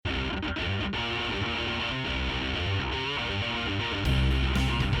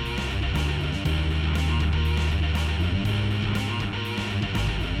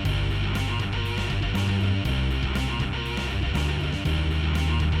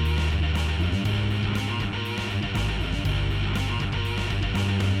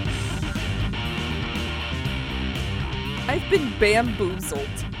been bamboozled.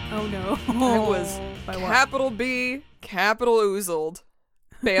 Oh no. I was capital B, capital oozled.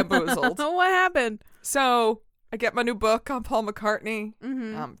 Bamboozled. What happened? So I get my new book on Paul McCartney.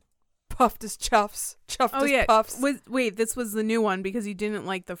 Puffed as chuffs. Chuffed as puffs. Wait, this was the new one because you didn't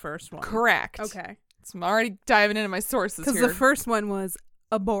like the first one. Correct. Okay. So I'm already diving into my sources here. Because the first one was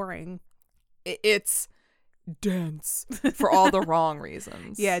a boring. It's dense for all the wrong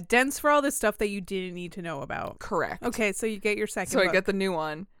reasons. Yeah, dense for all the stuff that you didn't need to know about. Correct. Okay, so you get your second So book. I get the new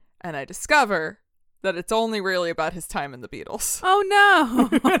one, and I discover that it's only really about his time in the Beatles. Oh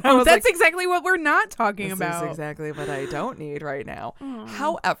no. That's exactly what we're not talking about. This is exactly what I don't need right now.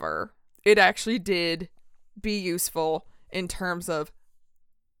 However, it actually did be useful in terms of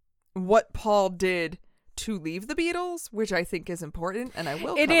what Paul did to leave the Beatles, which I think is important, and I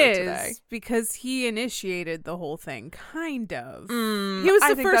will cover today. Because he initiated the whole thing, kind of. He was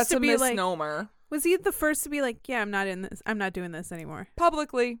the first to be misnomer. Like, was he the first to be like, yeah, I'm not in this. I'm not doing this anymore.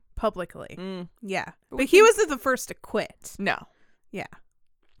 Publicly. Yeah. But he wasn't the first to quit. No. Yeah.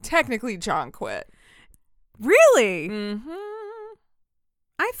 Technically, John quit. Really? Mm-hmm.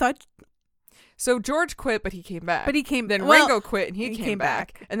 I thought... So George quit, but he came back. Then well, Ringo quit, and he came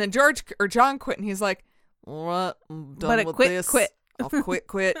back. And then John quit, and he's like, "What? I'm done with this. I'll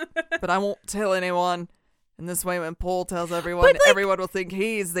quit. But I won't tell anyone." And this way, when Paul tells everyone, everyone will think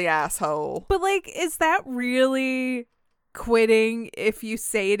he's the asshole. But is that really quitting if you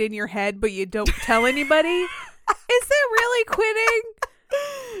say it in your head, but you don't tell anybody? Is that really quitting?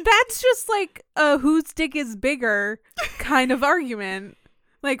 That's just like a whose dick is bigger kind of argument.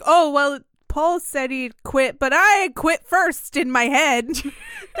 Like, oh, well, Paul said he'd quit, but I quit first in my head.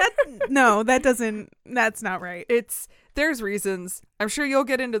 That's not right. There's reasons. I'm sure you'll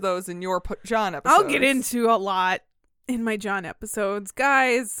get into those in your John episodes. I'll get into a lot in my John episodes.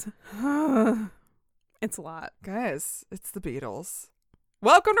 Guys, it's a lot. Guys, it's the Beatles.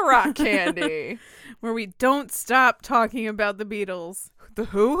 Welcome to Rock Candy. Where we don't stop talking about the Beatles. The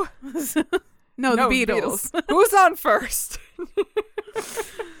who? No, the Beatles. Who's on first?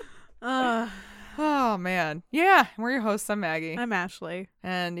 Oh man, yeah, we're your hosts. I'm Maggie. I'm Ashley,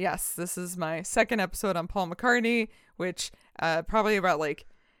 and yes, this is my second episode on Paul McCartney, which probably about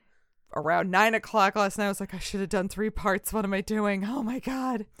around 9:00 last night I was like, I should have done 3 parts. What am I doing? Oh my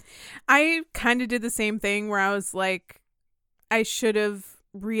god. I kind of did the same thing where I was like, I should have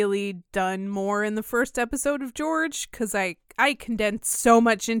really done more in the first episode of George, because I condensed so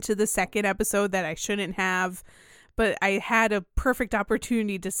much into the second episode that I shouldn't have. But I had a perfect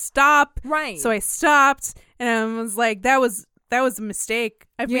opportunity to stop. Right. So I stopped, and I was like, that was a mistake.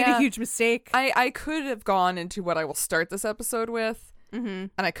 I've made a huge mistake. I could have gone into what I will start this episode with,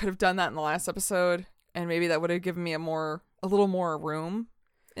 and I could have done that in the last episode, and maybe that would have given me a little more room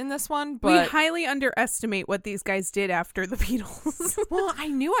in this one. But we highly underestimate what these guys did after the Beatles. Well, I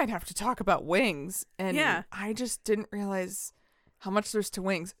knew I'd have to talk about Wings, and I just didn't realize how much there's to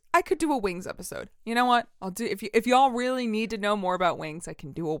Wings. I could do a Wings episode. You know what? I'll do if y'all really need to know more about Wings, I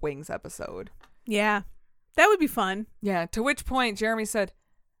can do a Wings episode. Yeah. That would be fun. Yeah. To which point Jeremy said,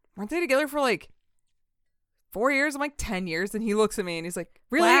 weren't they together for 4 years? I'm like, 10 years. And he looks at me and he's like,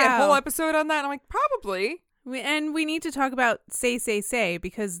 really? Wow. A whole episode on that? And I'm like, probably. And we need to talk about Say, Say, Say,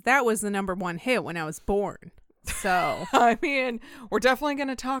 because that was the #1 hit when I was born. So I mean, we're definitely going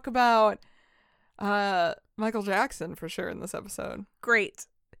to talk about Michael Jackson for sure in this episode. Great.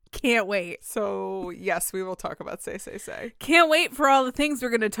 Can't wait. So, yes, we will talk about Say, Say, Say. Can't wait for all the things we're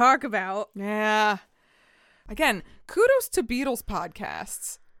going to talk about. Yeah. Again, kudos to Beatles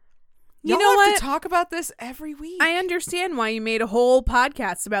podcasts. You know what? Have to talk about this every week. I understand why you made a whole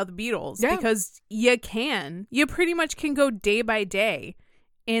podcast about the Beatles. Yeah. Because you can. You pretty much can go day by day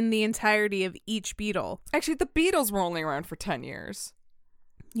in the entirety of each Beatle. Actually, the Beatles were only around for 10 years.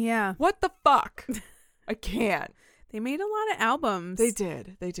 Yeah. What the fuck? I can't. They made a lot of albums. They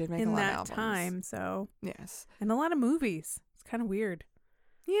did. They did make a lot of albums. In that time, so. Yes. And a lot of movies. It's kind of weird.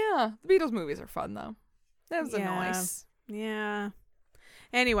 Yeah. The Beatles movies are fun, though. That was nice. Yeah.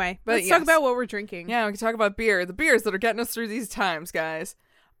 Anyway, but let's talk about what we're drinking. Yeah, we can talk about beer. The beers that are getting us through these times, guys.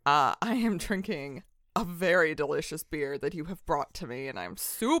 I am drinking a very delicious beer that you have brought to me, and I'm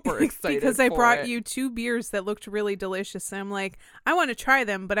super excited because I brought you 2 beers that looked really delicious, and I'm like, I want to try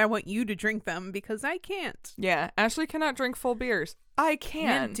them, but I want you to drink them because I can't. Yeah, Ashley cannot drink full beers. I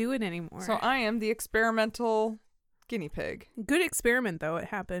can't do it anymore. So I am the experimental guinea pig. Good experiment, though. It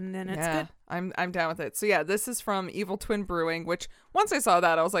happened, and it's good. I'm down with it. So yeah, this is from Evil Twin Brewing, which once I saw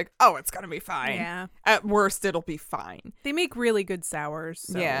that, I was like, oh, it's gonna be fine. Yeah. At worst, it'll be fine. They make really good sours.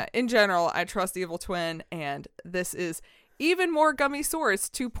 So. Yeah. In general, I trust Evil Twin, and this is Even More Gummy Source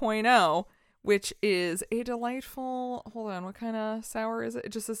 2.0, which is a delightful, hold on, what kind of sour is it?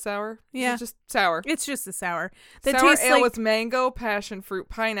 It just a sour? Yeah. It's just sour. It's just a sour. That sour tastes ale with mango, passion fruit,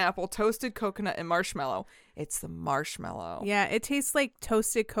 pineapple, toasted coconut, and marshmallow. It's the marshmallow. Yeah, it tastes like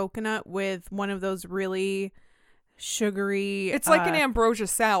toasted coconut with one of those really sugary. It's like an ambrosia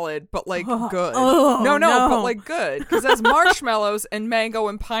salad, but like good. Oh, no, but like good because it has marshmallows and mango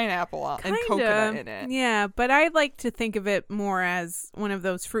and pineapple and coconut in it. Yeah, but I like to think of it more as one of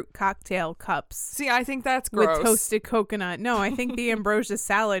those fruit cocktail cups. See, I think that's gross. With toasted coconut. No, I think the ambrosia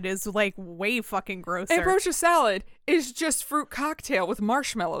salad is like way fucking grosser. Ambrosia salad is just fruit cocktail with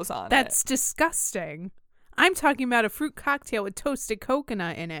marshmallows on it. That's disgusting. I'm talking about a fruit cocktail with toasted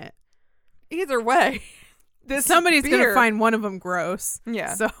coconut in it. Either way. Somebody's going to find one of them gross.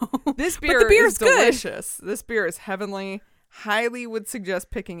 Yeah. So this beer is delicious. This beer is heavenly. Highly would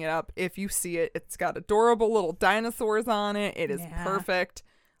suggest picking it up if you see it. It's got adorable little dinosaurs on it. It is perfect.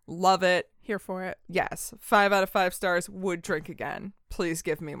 Love it. Here for it. Yes. 5 out of 5 stars. Would drink again. Please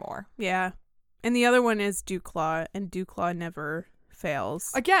give me more. Yeah. And the other one is Dewclaw, and Dewclaw never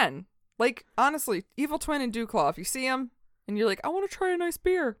fails. Again, like, honestly, Evil Twin and Dewclaw, if you see them and you're like, I want to try a nice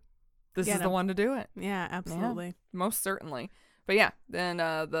beer, this is the one to do it. Yeah, absolutely. Yeah, most certainly. But yeah, then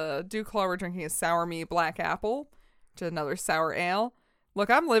the Dewclaw we're drinking is Sour Me Black Apple, which is another sour ale. Look,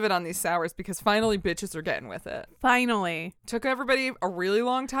 I'm living on these sours because finally bitches are getting with it. Finally. Took everybody a really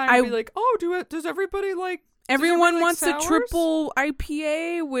long time to be like, oh, does everybody like... Everyone wants a triple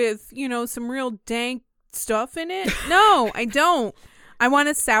IPA with, some real dank stuff in it. No, I don't. I want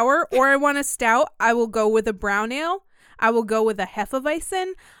a sour or I want a stout. I will go with a brown ale. I will go with a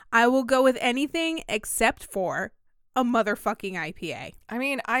Hefeweizen. I will go with anything except for a motherfucking IPA. I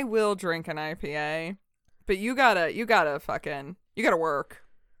mean, I will drink an IPA, but you gotta work.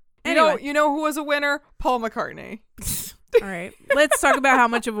 Anyway. You know who was a winner? Paul McCartney. All right. Let's talk about how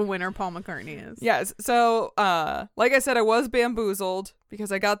much of a winner Paul McCartney is. Yes. So, like I said, I was bamboozled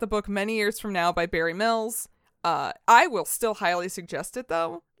because I got the book Many Years From Now by Barry Mills. I will still highly suggest it,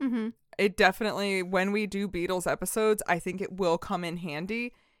 though. Mm-hmm. It definitely, when we do Beatles episodes, I think it will come in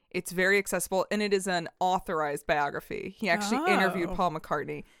handy. It's very accessible, and it is an authorized biography. He actually interviewed Paul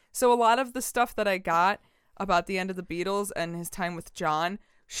McCartney. So a lot of the stuff that I got about the end of the Beatles and his time with John,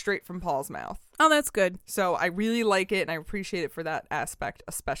 straight from Paul's mouth. Oh, that's good. So I really like it, and I appreciate it for that aspect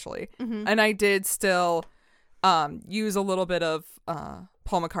especially. Mm-hmm. And I did still use a little bit of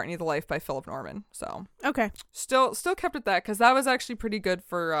Paul McCartney, The Life by Philip Norman. So okay, still kept with that because that was actually pretty good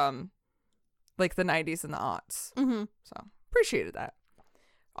for like the 90s and the aughts. Mm-hmm. So appreciated that.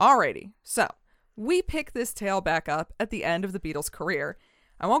 Alrighty, so we pick this tale back up at the end of the Beatles' career.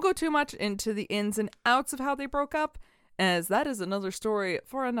 I won't go too much into the ins and outs of how they broke up, as that is another story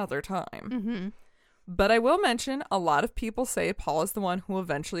for another time. Mm-hmm. But I will mention a lot of people say Paul is the one who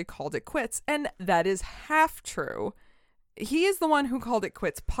eventually called it quits, and that is half true. He is the one who called it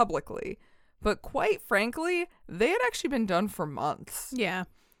quits publicly, but quite frankly, they had actually been done for months. Yeah.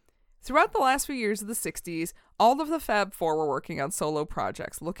 Throughout the last few years of the 60s, all of the Fab Four were working on solo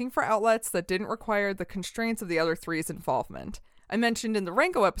projects, looking for outlets that didn't require the constraints of the other three's involvement. I mentioned in the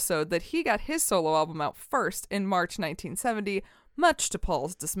Ringo episode that he got his solo album out first in March 1970, much to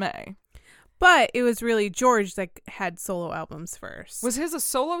Paul's dismay. But it was really George that had solo albums first. Was his a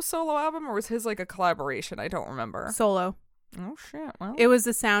solo album, or was his like a collaboration? I don't remember. Solo. Oh, shit. Well, it was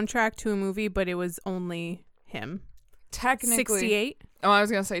the soundtrack to a movie, but it was only him. Technically. 68? Oh, I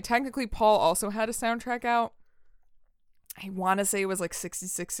was going to say, technically, Paul also had a soundtrack out. I want to say it was like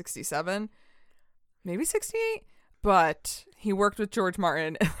 66, 67. Maybe 68? But he worked with George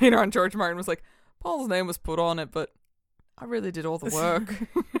Martin. And later on, George Martin was like, Paul's name was put on it, but I really did all the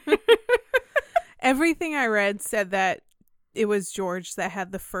work. Everything I read said that it was George that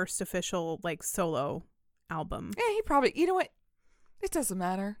had the first official like solo album. Yeah, he probably, you know what? It doesn't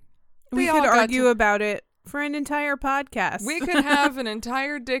matter. We could argue about it for an entire podcast. We could have an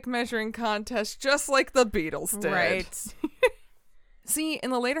entire dick measuring contest just like the Beatles did. Right. See, in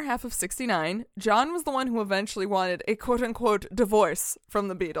the later half of 69, John was the one who eventually wanted a quote-unquote divorce from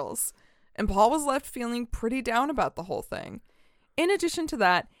the Beatles, and Paul was left feeling pretty down about the whole thing. In addition to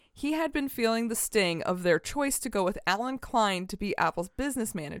that, he had been feeling the sting of their choice to go with Alan Klein to be Apple's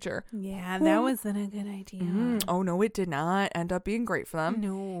business manager. Yeah, that wasn't a good idea. Oh, no, it did not end up being great for them.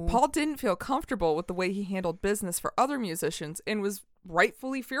 No. Paul didn't feel comfortable with the way he handled business for other musicians and was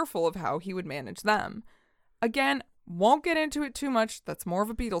rightfully fearful of how he would manage them. Again, won't get into it too much. That's more of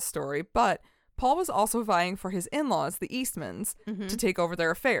a Beatles story, but Paul was also vying for his in-laws, the Eastmans, to take over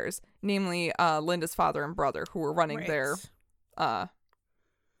their affairs, namely Linda's father and brother, who were running their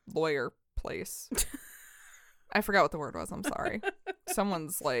lawyer place. I forgot what the word was. I'm sorry.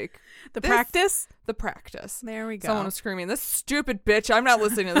 Someone's like... practice? The practice. There we go. Someone was screaming, this stupid bitch. I'm not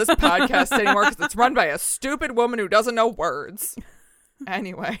listening to this podcast anymore because it's run by a stupid woman who doesn't know words.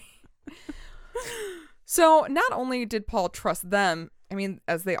 Anyway. So not only did Paul trust them, I mean,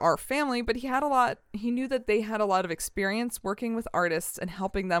 as they are family, but he knew that they had a lot of experience working with artists and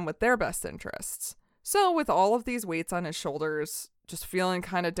helping them with their best interests. So with all of these weights on his shoulders, just feeling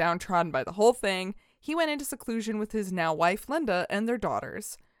kind of downtrodden by the whole thing, he went into seclusion with his now wife, Linda, and their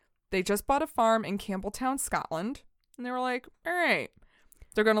daughters. They just bought a farm in Campbelltown, Scotland, and they were like, all right,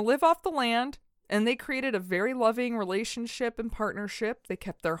 they're going to live off the land, and they created a very loving relationship and partnership. They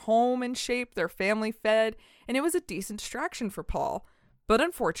kept their home in shape, their family fed, and it was a decent distraction for Paul. But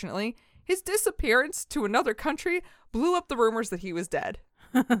unfortunately, his disappearance to another country blew up the rumors that he was dead.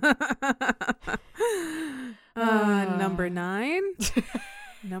 Number 9?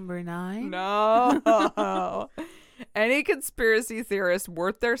 Number 9? No. Any conspiracy theorist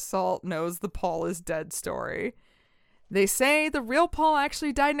worth their salt knows the Paul is dead story. They say the real Paul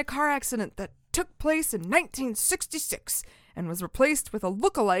actually died in a car accident that took place in 1966 and was replaced with a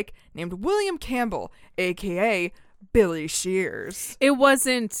look-alike named William Campbell, a.k.a. Billy Shears. It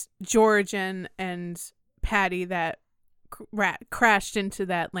wasn't George and Patty that crashed into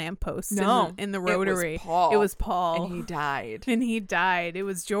that lamppost in the rotary. It was Paul. And he died. It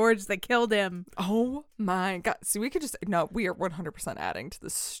was George that killed him. Oh my God. See, we are 100% adding to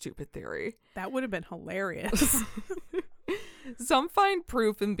this stupid theory. That would have been hilarious. Some find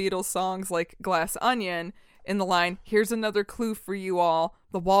proof in Beatles songs like Glass Onion in the line, here's another clue for you all,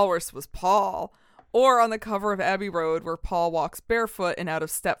 the walrus was Paul. Or on the cover of Abbey Road where Paul walks barefoot and out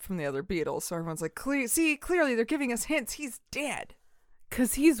of step from the other Beatles. So everyone's like, clearly they're giving us hints. He's dead.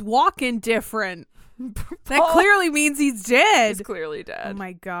 Because he's walking different. That clearly means he's dead. He's clearly dead. Oh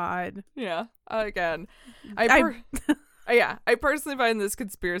my God. Yeah. Again. I personally find this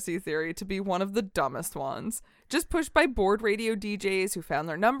conspiracy theory to be one of the dumbest ones. Just pushed by bored radio DJs who found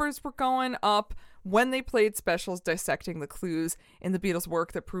their numbers were going up when they played specials dissecting the clues in the Beatles'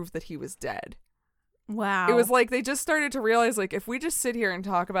 work that proved that he was dead. Wow. It was like they just started to realize, like, if we just sit here and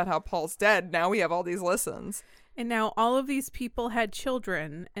talk about how Paul's dead, now we have all these listens. And now all of these people had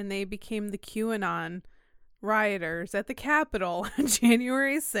children, and they became the QAnon rioters at the Capitol on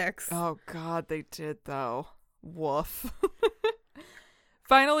January 6th. Oh, God, they did, though. Woof.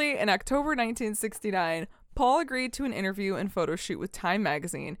 Finally, in October 1969, Paul agreed to an interview and photo shoot with Time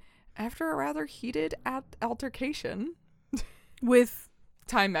magazine after a rather heated altercation. With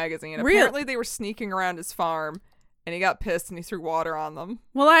Time magazine. Apparently they were sneaking around his farm and he got pissed and he threw water on them.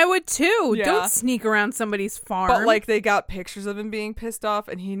 Well, I would too. Yeah. Don't sneak around somebody's farm. But like they got pictures of him being pissed off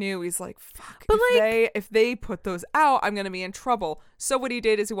and he knew, he's like, fuck, but if they put those out, I'm going to be in trouble. So what he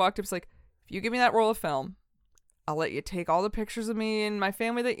did is he walked up, he's like, if you give me that roll of film, I'll let you take all the pictures of me and my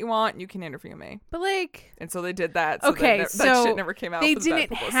family that you want and you can interview me. But like... And so they did that. So okay, that shit never came out. They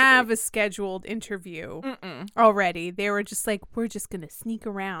didn't have a scheduled interview already. They were just like, we're just going to sneak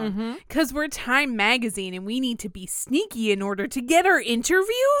around. Because we're Time magazine and we need to be sneaky in order to get our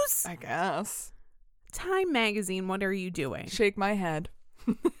interviews? I guess. Time magazine, what are you doing? Shake my head.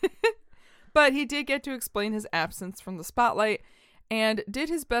 But he did get to explain his absence from the spotlight and did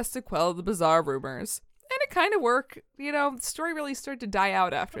his best to quell the bizarre rumors. And it kind of worked. You know, the story really started to die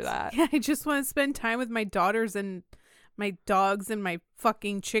out after that. Yeah, I just want to spend time with my daughters and my dogs and my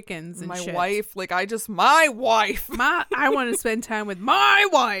fucking chickens and my shit. Wife. Like, my wife. I want to spend time with my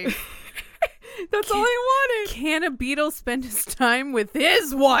wife. That's all I wanted. Can a Beatle spend his time with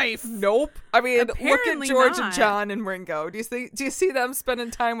his wife? Nope. I mean, apparently look at George not. and John and Ringo. Do you see them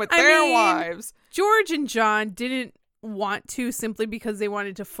spending time with their wives? George and John didn't want to simply because they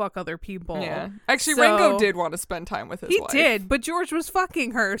wanted to fuck other people. Yeah. Actually, Ringo did want to spend time with his wife. He did, but George was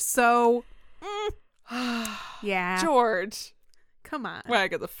fucking her, so... yeah. George. Come on.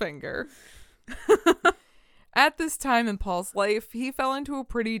 Wag of the finger. At this time in Paul's life, he fell into a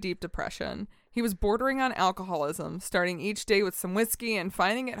pretty deep depression. He was bordering on alcoholism, starting each day with some whiskey and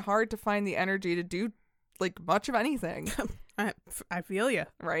finding it hard to find the energy to do, like, much of anything. I feel you.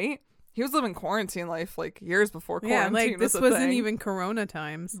 Right? He was living quarantine life like years before quarantine. Yeah, like this was wasn't even Corona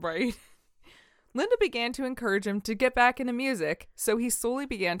times. Right. Linda began to encourage him to get back into music, so he slowly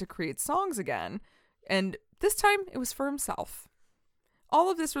began to create songs again. And this time it was for himself. All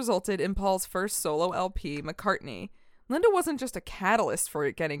of this resulted in Paul's first solo LP, McCartney. Linda wasn't just a catalyst for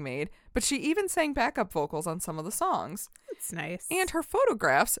it getting made, but she even sang backup vocals on some of the songs. That's nice. And her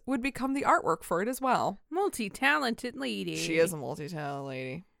photographs would become the artwork for it as well. Multi-talented lady. She is a multi-talented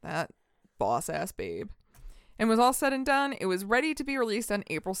lady. That boss-ass babe. And was all said and done, it was ready to be released on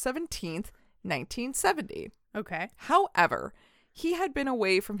April 17th, 1970. Okay. However, he had been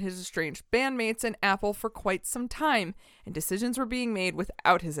away from his estranged bandmates and Apple for quite some time, and decisions were being made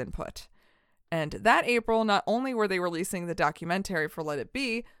without his input. And that April, not only were they releasing the documentary for Let It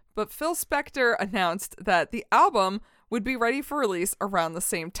Be, but Phil Spector announced that the album would be ready for release around the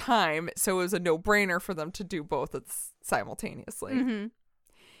same time, so it was a no-brainer for them to do both simultaneously. Mm-hmm.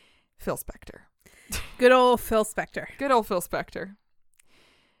 Phil Spector. Good old Phil Spector. Good old Phil Spector.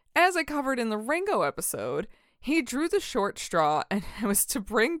 As I covered in the Ringo episode, he drew the short straw, and it was to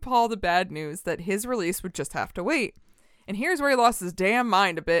bring Paul the bad news that his release would just have to wait. And here's where he lost his damn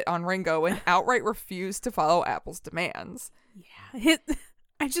mind a bit on Ringo and outright refused to follow Apple's demands. Yeah.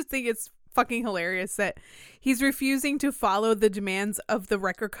 I just think it's fucking hilarious that he's refusing to follow the demands of the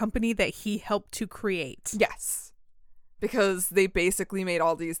record company that he helped to create. Yes. Because they basically made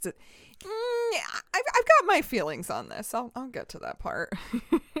all these... I've got my feelings on this. I'll get to that part.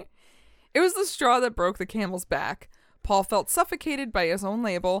 It was the straw that broke the camel's back. Paul felt suffocated by his own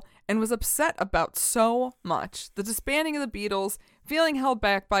label and was upset about so much. The disbanding of the Beatles, feeling held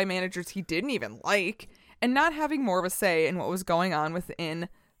back by managers he didn't even like, and not having more of a say in what was going on within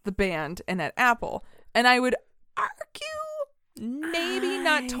the band and at Apple. And I would argue maybe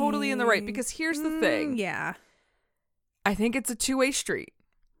not totally in the right, because here's the thing. Yeah. I think it's a two-way street.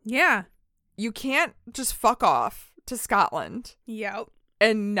 Yeah. You can't just fuck off to Scotland. Yep.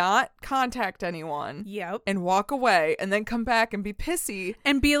 And not contact anyone. Yep. And walk away and then come back and be pissy.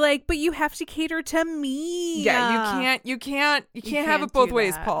 And be like, but you have to cater to me. Yeah, you can't have it both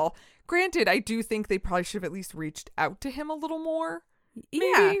ways, that. Paul. Granted, I do think they probably should have at least reached out to him a little more. Maybe,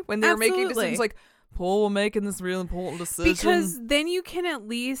 yeah. when they were making absolutely. decisions like, Paul, we're making this real important decision. Because then you can at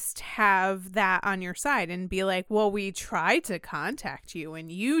least have that on your side and be like, well, we tried to contact you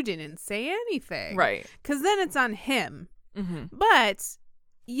and you didn't say anything. Right. Because then it's on him. Mm-hmm. But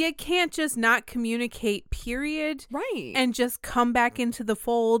you can't just not communicate, period. Right. And just come back into the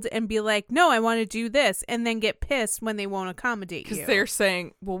fold and be like, no, I want to do this. And then get pissed when they won't accommodate you. Because they're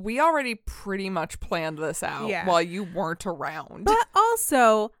saying, well, we already pretty much planned this out while you weren't around. But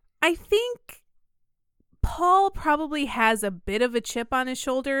also, I think Paul probably has a bit of a chip on his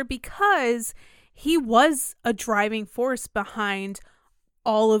shoulder because he was a driving force behind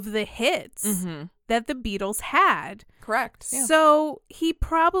all of the hits that the Beatles had. Correct. Yeah. So he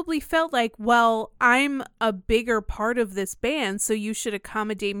probably felt like, well, I'm a bigger part of this band, so you should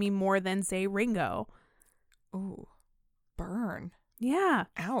accommodate me more than, say, Ringo. Ooh, burn. Yeah.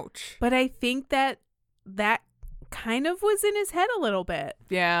 Ouch. But I think that kind of was in his head a little bit.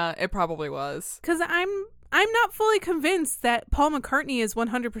 Yeah, it probably was. Because I'm not fully convinced that Paul McCartney is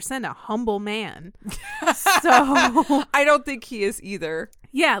 100% a humble man. So I don't think he is either.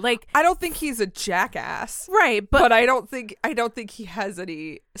 Yeah, like I don't think he's a jackass. Right, but I don't think he has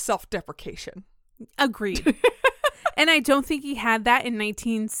any self-deprecation. Agreed. And I don't think he had that in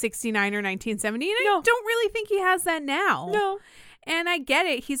 1969 or 1970. And I don't really think he has that now. No. And I get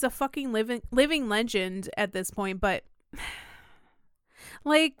it. He's a fucking living legend at this point, but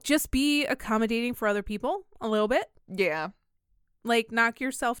like, just be accommodating for other people a little bit. Yeah. Like, knock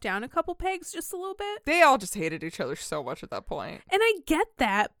yourself down a couple pegs just a little bit. They all just hated each other so much at that point. And I get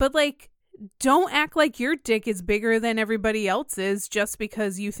that, but like, don't act like your dick is bigger than everybody else's just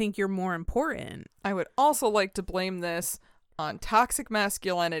because you think you're more important. I would also like to blame this on toxic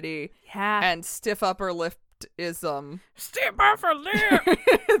masculinity and stiff upper lip-ism. Stiff upper lip!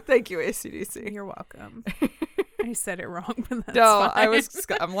 Thank you, AC/DC. You're welcome. I said it wrong, but that's no, fine.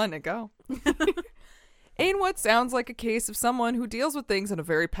 I'm letting it go. In what sounds like a case of someone who deals with things in a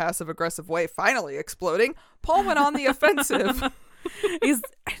very passive-aggressive way finally exploding, Paul went on the offensive.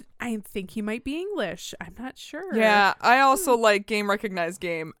 I think he might be English. I'm not sure. Yeah, I also like game recognized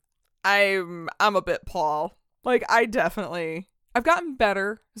game. I'm a bit Paul. Like, I've gotten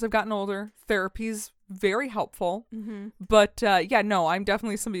better as I've gotten older. Therapy's very helpful. Mm-hmm. But no, I'm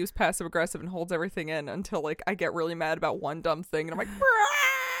definitely somebody who's passive aggressive and holds everything in until like I get really mad about one dumb thing and I'm like,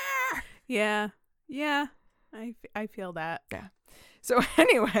 Brah! Yeah, I feel that. Yeah. So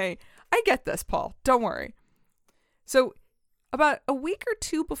anyway, I get this, Paul. Don't worry. So about a week or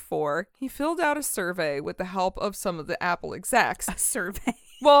two before, he filled out a survey with the help of some of the Apple execs. A survey?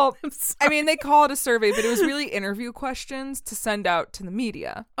 Well, I mean, they call it a survey, but it was really interview questions to send out to the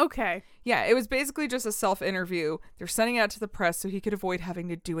media. Okay. Yeah, it was basically just a self-interview. They're sending it out to the press so he could avoid having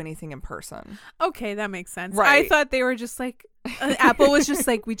to do anything in person. Okay, that makes sense. Right. I thought they were just like, Apple was just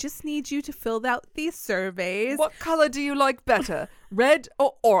like, we just need you to fill out these surveys. What color do you like better, red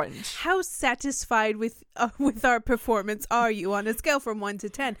or orange? How satisfied with our performance are you on a scale from 1 to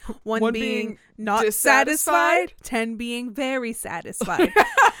 10? 1 being not satisfied, 10 being very satisfied.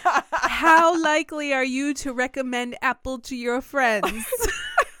 How likely are you to recommend Apple to your friends?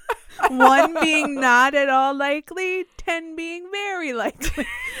 1 being not at all likely, 10 being very likely.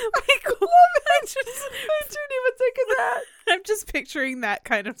 Like, I didn't even think of that. I'm just picturing that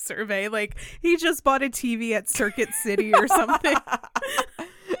kind of survey. Like, he just bought a TV at Circuit City or something.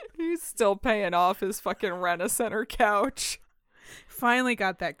 He's still paying off his fucking Rent-A-Center couch. Finally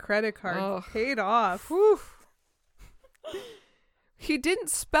got that credit card paid off. Whew. He didn't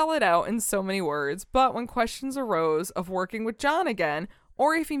spell it out in so many words, but when questions arose of working with John again,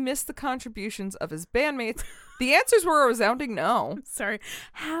 or if he missed the contributions of his bandmates, the answers were a resounding no. Sorry.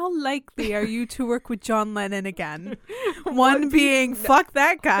 How likely are you to work with John Lennon again? 1 being, fuck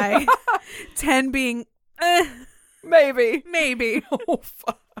that guy. 10 being, Maybe. maybe. Oh,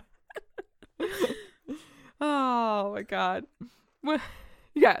 fuck. Oh, my God.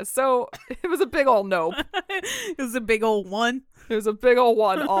 Yeah, so it was a big old nope. It was a big old 1. It was a big old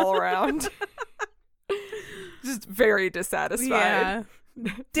 1 all around. Just very dissatisfied. Yeah.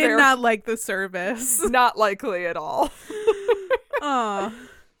 Did not like the service. Not likely at all. Aw.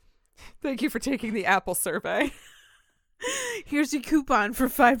 Thank you for taking the Apple survey. Here's your coupon for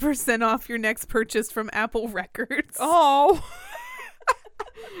 5% off your next purchase from Apple Records. Oh.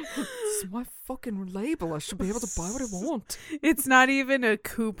 This is my fucking label. I should be able to buy what I want. It's not even a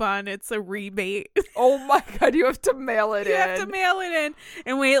coupon. It's a rebate. Oh my God. You have to mail it in. You have to mail it in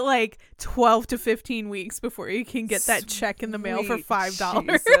and wait like 12 to 15 weeks before you can get that check in the mail for $5.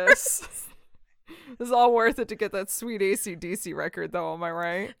 Jesus. It's all worth it to get that sweet AC/DC record, though. Am I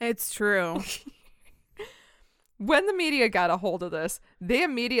right? It's true. When the media got a hold of this, they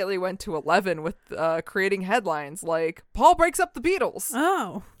immediately went to 11 with creating headlines like, Paul breaks up the Beatles.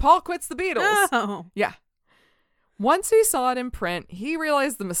 Oh. Paul quits the Beatles. Oh. Yeah. Once he saw it in print, he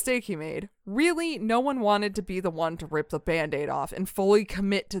realized the mistake he made. Really, no one wanted to be the one to rip the Band-Aid off and fully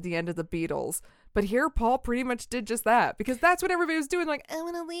commit to the end of the Beatles. But here, Paul pretty much did just that, because that's what everybody was doing. Like, I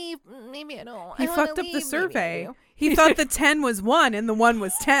want to leave. Maybe I don't. He fucked up the survey. He thought the 10 was 1 and the 1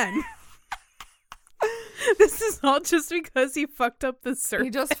 was 10. This is all just because he fucked up the survey. He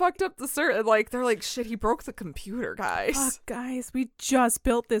just fucked up the survey. Like, they're like, shit, he broke the computer, guys. Fuck, guys, we just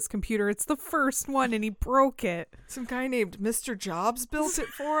built this computer. It's the first one and he broke it. Some guy named Mr. Jobs built it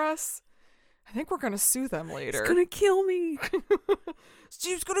for us. I think we're going to sue them later. It's going to kill me.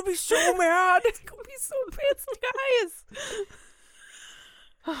 Steve's going to be so mad. It's going to be so pissed,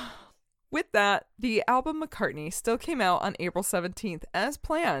 guys. With that, the album McCartney still came out on April 17th as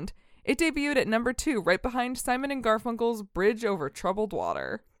planned. It debuted at number 2, right behind Simon and Garfunkel's Bridge Over Troubled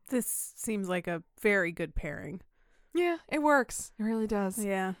Water. This seems like a very good pairing. Yeah, it works. It really does.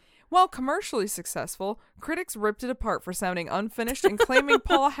 Yeah. While commercially successful, critics ripped it apart for sounding unfinished and claiming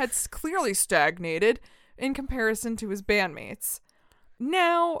Paul had clearly stagnated in comparison to his bandmates.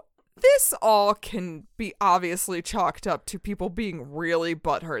 Now, this all can be obviously chalked up to people being really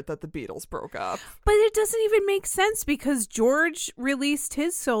butthurt that the Beatles broke up. But it doesn't even make sense because George released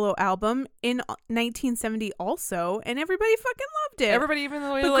his solo album in 1970 also, and everybody fucking loved it. Everybody even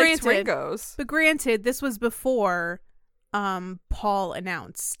really liked Ringo's. But granted, this was before Paul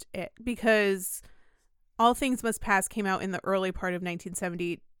announced it, because All Things Must Pass came out in the early part of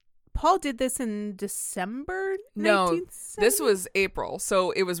 1970. Paul did this in December 1970? No, this was April.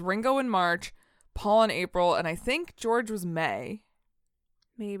 So it was Ringo in March, Paul in April, and I think George was May.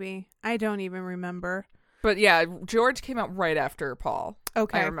 Maybe. I don't even remember. But yeah, George came out right after Paul.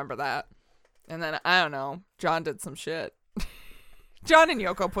 Okay. I remember that. And then, I don't know, John did some shit. John and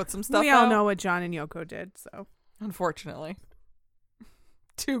Yoko put some stuff out. We all know what John and Yoko did, so. Unfortunately.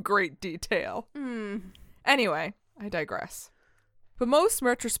 To great detail. Anyway, I digress. But most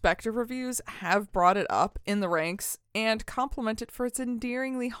retrospective reviews have brought it up in the ranks and compliment it for its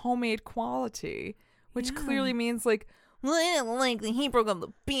endearingly homemade quality, which clearly means like, well, I don't like that he broke up the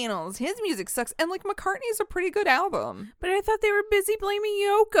Beatles. His music sucks. And like McCartney's a pretty good album. But I thought they were busy blaming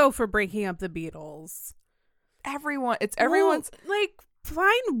Yoko for breaking up the Beatles. It's everyone's. Well, like,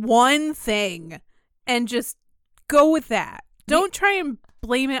 find one thing and just go with that. Don't try and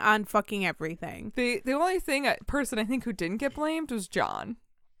blame it on fucking everything. The only person I think who didn't get blamed was John,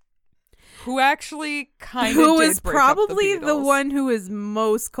 who actually kind of who is probably the one who is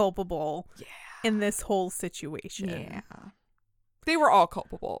most culpable in this whole situation. Yeah, they were all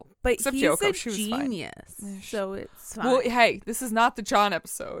culpable, but except he's Yoko. a She was genius, fine. so it's fine. Well, hey, this is not the John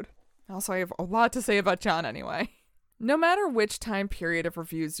episode. Also, I have a lot to say about John anyway. No matter which time period of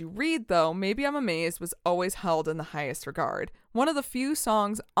reviews you read, though, Maybe I'm Amazed was always held in the highest regard. One of the few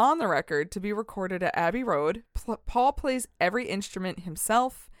songs on the record to be recorded at Abbey Road, Paul plays every instrument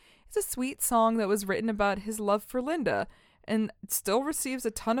himself. It's a sweet song that was written about his love for Linda, and it still receives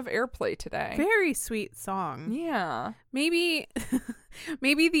a ton of airplay today. Very sweet song. Yeah. Maybe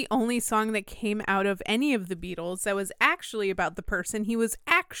the only song that came out of any of the Beatles that was actually about the person he was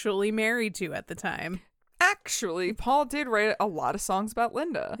actually married to at the time. Actually, Paul did write a lot of songs about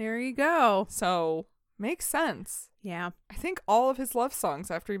Linda. There you go. So, makes sense. Yeah. I think all of his love songs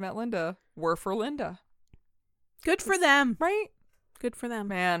after he met Linda were for Linda. Good for them. Right? Good for them.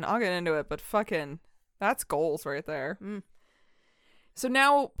 Man, I'll get into it, but fucking, that's goals right there. Mm. So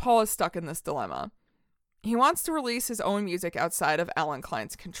now Paul is stuck in this dilemma. He wants to release his own music outside of Alan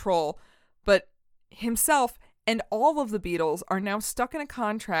Klein's control, but himself and all of the Beatles are now stuck in a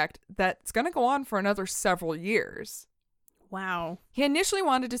contract that's going to go on for another several years. Wow. He initially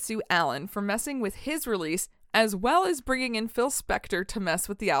wanted to sue Alan for messing with his release, as well as bringing in Phil Spector to mess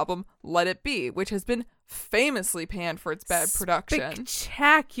with the album Let It Be, which has been famously panned for its bad production.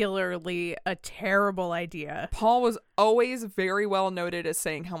 Spectacularly a terrible idea. Paul was always very well noted as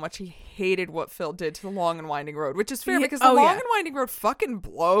saying how much he hated what Phil did to The Long and Winding Road, which is fair because The Long and Winding Road fucking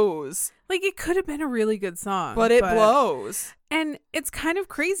blows. Like, it could have been a really good song. But it blows. And it's kind of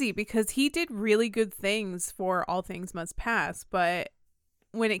crazy because he did really good things for All Things Must Pass, but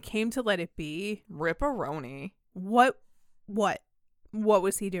when it came to Let It Be... Rip-a-roni. What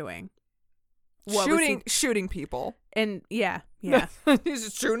was he doing? Shooting people. And yeah. He's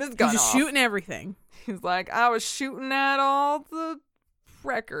just shooting his gun off. He's just shooting everything. He's like, I was shooting at all the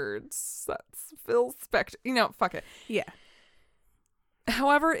records. That's Phil Spector. Fuck it. Yeah.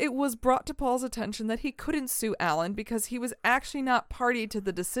 However, it was brought to Paul's attention that he couldn't sue Alan because he was actually not party to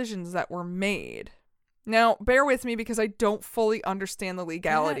the decisions that were made. Now, bear with me because I don't fully understand the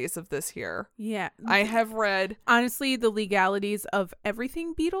legalities of this here. Yeah. I have read... Honestly, the legalities of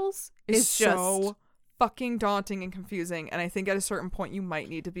everything Beatles is so just... fucking daunting and confusing, and I think at a certain point you might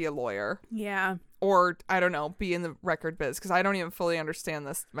need to be a lawyer. Yeah. Or, I don't know, be in the record biz, because I don't even fully understand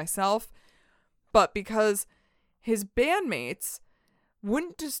this myself. But because his bandmates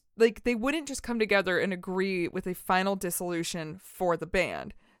wouldn't just come together and agree with a final dissolution for the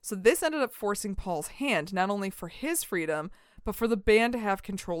band. So this ended up forcing Paul's hand, not only for his freedom, but for the band to have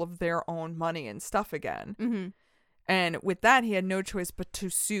control of their own money and stuff again. Mm-hmm. And with that, he had no choice but to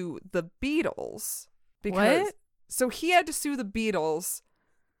sue the Beatles. What? So he had to sue the Beatles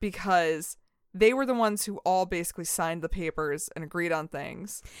because they were the ones who all basically signed the papers and agreed on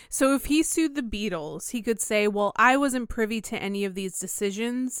things. So if he sued the Beatles, he could say, well, I wasn't privy to any of these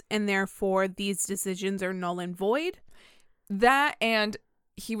decisions, and therefore these decisions are null and void? That, and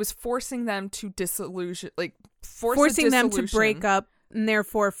he was forcing them to forcing them to break up, and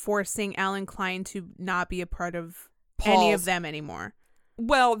therefore forcing Alan Klein to not be a part of any of them anymore.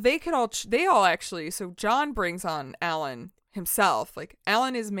 Well, they all actually, so John brings on Alan himself. Like,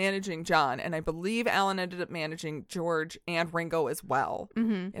 Alan is managing John, and I believe Alan ended up managing George and Ringo as well,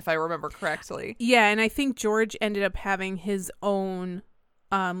 if I remember correctly. Yeah, and I think George ended up having his own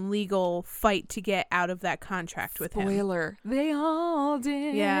legal fight to get out of that contract with him. Spoiler. They all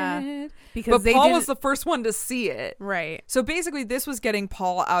did. Yeah. Because Paul was the first one to see it. Right. So basically this was getting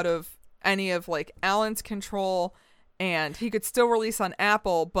Paul out of any of like Alan's control, and he could still release on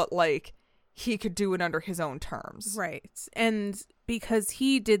Apple, but like he could do it under his own terms. Right. And because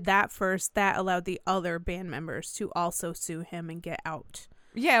he did that first, that allowed the other band members to also sue him and get out.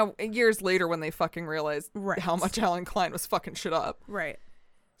 Yeah, years later when they fucking realized Right. how much Alan Klein was fucking shit up. Right.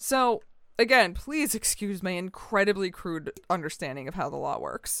 So, again, please excuse my incredibly crude understanding of how the law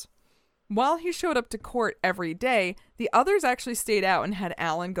works. While he showed up to court every day, the others actually stayed out and had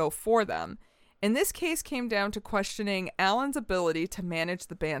Alan go for them. And this case came down to questioning Alan's ability to manage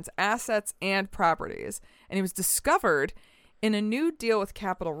the band's assets and properties. And he was discovered in a new deal with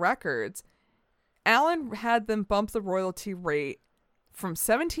Capitol Records. Alan had them bump the royalty rate from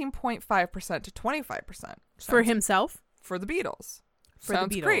 17.5% to 25%. For himself? For the Beatles. For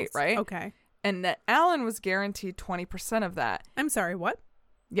Sounds the Beatles. great, right? Okay. And that Alan was guaranteed 20% of that. I'm sorry, what?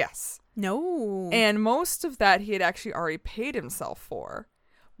 Yes. No. And most of that he had actually already paid himself for.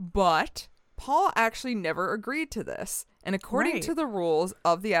 But Paul actually never agreed to this. And according to the rules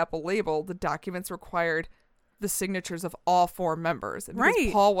of the Apple label, the documents required the signatures of all 4 members. And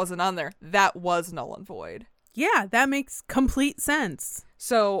because Paul wasn't on there, that was null and void. Yeah, that makes complete sense.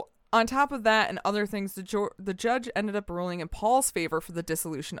 So on top of that and other things, the judge ended up ruling in Paul's favor for the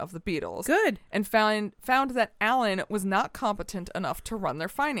dissolution of the Beatles. Good. And found that Alan was not competent enough to run their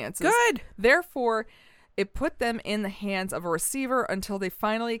finances. Good. Therefore, it put them in the hands of a receiver until they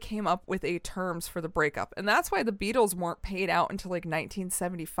finally came up with terms for the breakup. And that's why the Beatles weren't paid out until like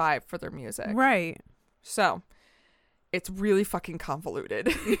 1975 for their music. Right. So, it's really fucking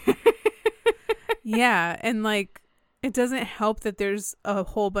convoluted. Yeah, and like it doesn't help that there's a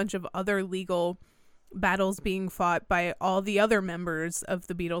whole bunch of other legal battles being fought by all the other members of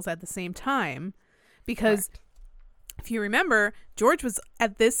the Beatles at the same time. Because if you remember, George was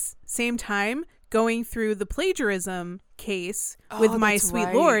at this same time going through the plagiarism case with My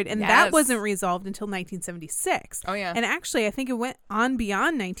Sweet Lord, and that wasn't resolved until 1976. Oh, yeah. And actually, I think it went on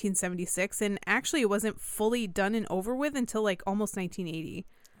beyond 1976, and actually it wasn't fully done and over with until like almost 1980.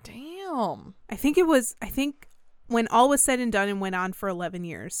 Damn. I think when all was said and done, and went on for 11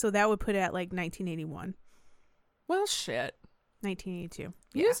 years. So that would put it at like 1981. Well, shit. 1982.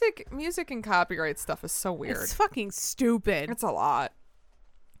 Music and copyright stuff is so weird. It's fucking stupid. It's a lot.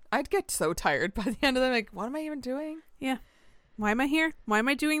 I'd get so tired by the end of the like, what am I even doing? Yeah. Why am I here? Why am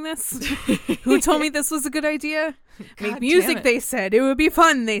I doing this? Who told me this was a good idea? Make music, they said. It would be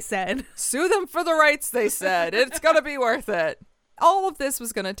fun, they said. Sue them for the rights, they said. It's going to be worth it. All of this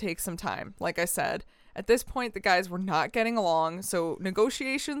was going to take some time, like I said. At this point, the guys were not getting along, so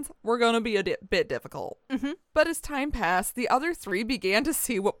negotiations were going to be a bit difficult. Mm-hmm. But as time passed, the other three began to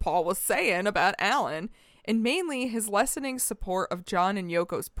see what Paul was saying about Alan, and mainly his lessening support of John and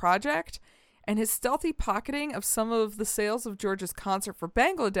Yoko's project, and his stealthy pocketing of some of the sales of George's Concert for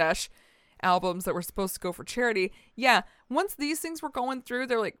Bangladesh albums that were supposed to go for charity. Yeah, once these things were going through,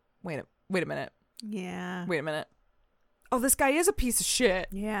 they're like, wait a minute. Yeah. Wait a minute. Oh, this guy is a piece of shit.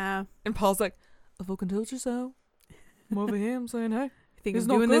 Yeah. And Paul's like, I fucking told you so. I'm over here, I'm saying, hey. I think I'm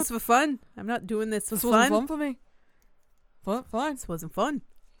doing this for fun. I'm not doing this for fun. This wasn't fun for me. Fine. This wasn't fun.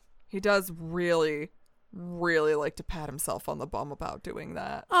 He does really, really like to pat himself on the bum about doing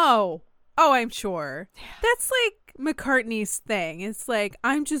that. Oh, I'm sure. Yeah. That's like McCartney's thing. It's like,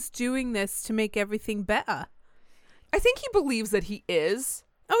 I'm just doing this to make everything better. I think he believes that he is.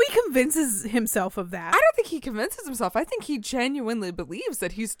 Oh, he convinces himself of that. I don't think he convinces himself. I think he genuinely believes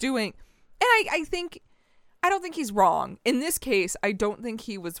that he's doing... And I don't think he's wrong. In this case, I don't think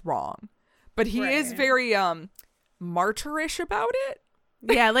he was wrong. But he is very martyrish about it.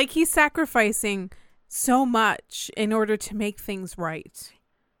 Yeah, like he's sacrificing so much in order to make things right.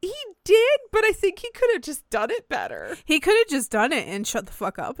 He did, but I think he could have just done it better. He could have just done it and shut the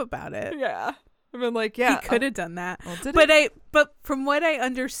fuck up about it. Yeah. I mean, like, yeah. He could have done that. Well, but from what I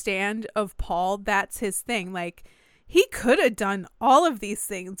understand of Paul, that's his thing. Like, he could have done all of these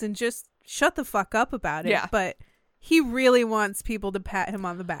things and just shut the fuck up about it. Yeah. But he really wants people to pat him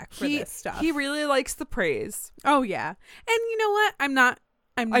on the back for this stuff. He really likes the praise. Oh, yeah. And you know what?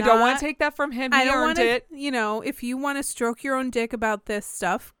 I don't want to take that from him. He earned it. You know, if you want to stroke your own dick about this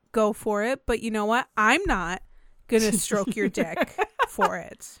stuff, go for it. But you know what? I'm not going to stroke your dick for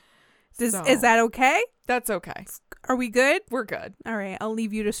it. Is that okay? That's okay. Are we good? We're good. All right. I'll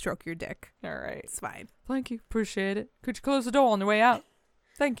leave you to stroke your dick. All right. It's fine. Thank you. Appreciate it. Could you close the door on the way out?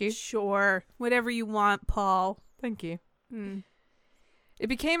 Thank you. Sure. Whatever you want, Paul. Thank you. It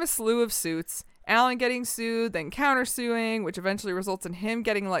became a slew of suits. Alan getting sued, then countersuing, which eventually results in him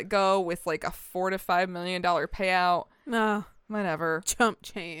getting let go with like a $4 to $5 million payout. Whatever. Chump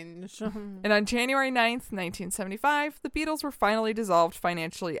change. And on January 9th, 1975, the Beatles were finally dissolved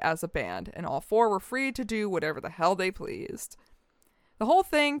financially as a band, and all four were free to do whatever the hell they pleased. The whole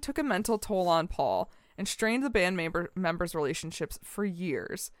thing took a mental toll on Paul and strained the band members' relationships for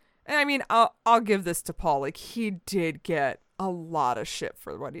years. And I mean, I'll give this to Paul. Like, he did get a lot of shit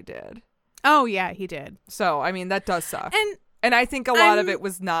for what he did. Oh, yeah, he did. So, I mean, that does suck. And I think a lot of it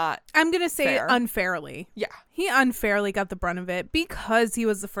was not I'm going to say fair. Unfairly. Yeah. He unfairly got the brunt of it because he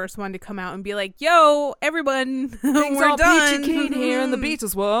was the first one to come out and be like, yo, everyone, things we're all done. peachy keen here in the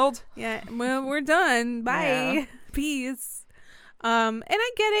Beatles world. Yeah, well, we're done. Bye. Yeah. Peace. And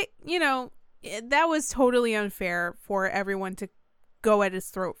I get it. You know, that was totally unfair for everyone to go at his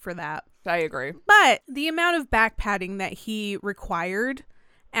throat for that. I agree. But the amount of back patting that he required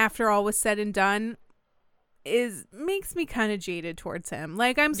after all was said and done makes me kind of jaded towards him.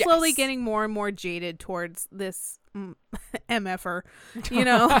 Like, I'm slowly getting more and more jaded towards this MFer, you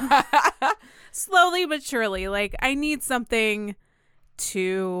know. Slowly but surely. Like, I need something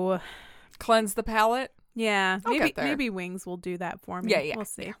to cleanse the palate. Yeah, I'll get there. maybe Wings will do that for me. Yeah. We'll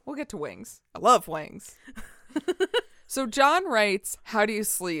see. Yeah, we'll get to Wings. I love Wings. So John writes How Do You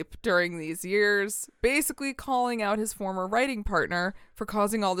Sleep during these years, basically calling out his former writing partner for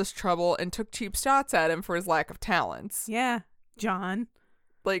causing all this trouble and took cheap shots at him for his lack of talents. Yeah, John.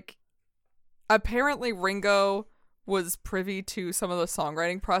 Like, apparently Ringo was privy to some of the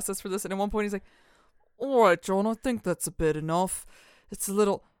songwriting process for this, and at one point he's like, all right, John, I think that's a bit enough. It's a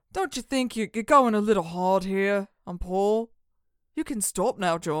little... Don't you think you're going a little hard here on Paul? You can stop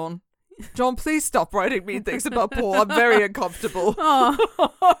now, John. John, please stop writing mean things about Paul. I'm very uncomfortable.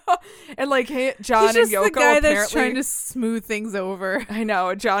 And like, hey, John He's just and Yoko the guy apparently, that's trying to smooth things over. I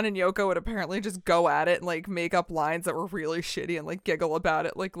know, John and Yoko would apparently just go at it and like make up lines that were really shitty and like giggle about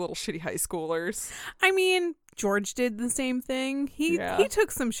it like little shitty high schoolers. I mean, George did the same thing. He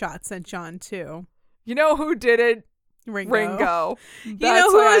took some shots at John too. You know who did it? Ringo. You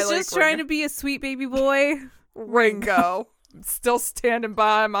know who was just trying to be a sweet baby boy? Ringo. Still standing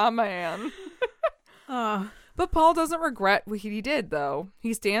by my man. But Paul doesn't regret what he did, though.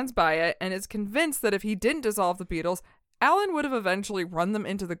 He stands by it and is convinced that if he didn't dissolve the Beatles, Alan would have eventually run them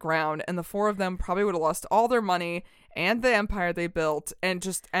into the ground, and the four of them probably would have lost all their money and the empire they built and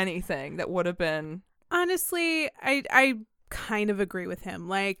just anything that would have been... Honestly, I kind of agree with him.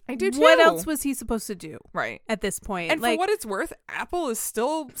 Like, I do too. What else was he supposed to do? Right. At this point? And like, for what it's worth, Apple is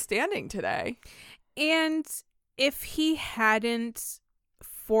still standing today. And if he hadn't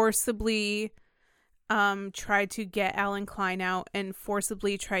forcibly tried to get Alan Klein out and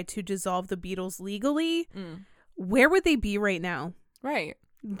forcibly tried to dissolve the Beatles legally, where would they be right now? Right.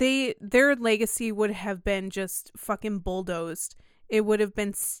 Their legacy would have been just fucking bulldozed. It would have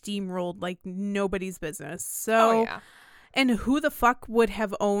been steamrolled like nobody's business. So, and who the fuck would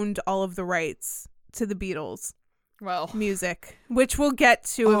have owned all of the rights to the Beatles? Well, music, which we'll get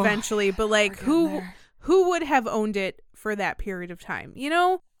to eventually, but like who would have owned it for that period of time? You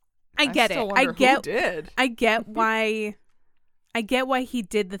know, I get it. I get why he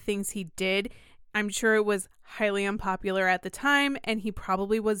did the things he did. I'm sure it was highly unpopular at the time, and he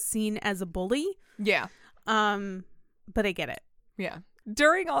probably was seen as a bully. Yeah. But I get it. Yeah.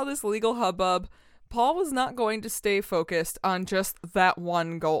 During all this legal hubbub, Paul was not going to stay focused on just that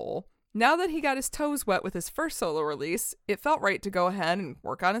one goal. Now that he got his toes wet with his first solo release, it felt right to go ahead and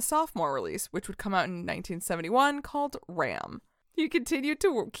work on his sophomore release, which would come out in 1971, called Ram. He continued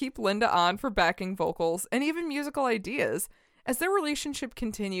to keep Linda on for backing vocals and even musical ideas. As their relationship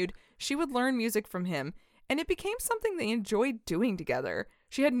continued, she would learn music from him, and it became something they enjoyed doing together.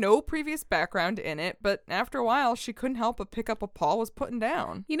 She had no previous background in it, but after a while, she couldn't help but pick up what Paul was putting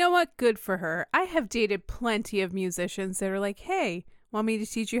down. You know what? Good for her. I have dated plenty of musicians that are like, hey, want me to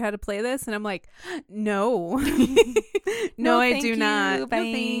teach you how to play this? And I'm like, no. No, I do not.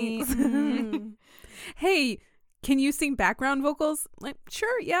 Thanks. Hey, can you sing background vocals? Like,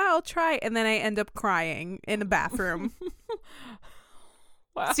 sure, yeah, I'll try. And then I end up crying in a bathroom.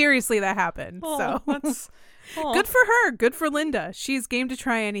 Wow. Seriously, that happened. Good for her. Good for Linda. She's game to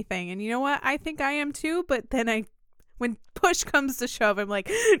try anything. And you know what? I think I am too. But then when push comes to shove, I'm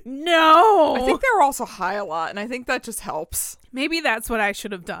like, no. I think they were also high a lot, and I think that just helps. Maybe that's what I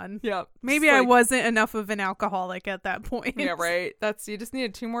should have done. Yeah. Maybe I wasn't enough of an alcoholic at that point. Yeah, right. You just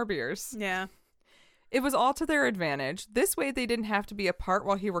needed 2 more beers. Yeah. It was all to their advantage. This way they didn't have to be apart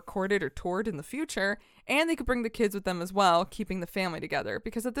while he recorded or toured in the future, and they could bring the kids with them as well, keeping the family together.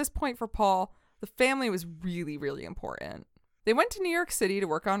 Because at this point for Paul, the family was really, really important. They went to New York City to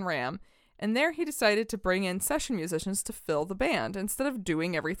work on Ram, and there he decided to bring in session musicians to fill the band instead of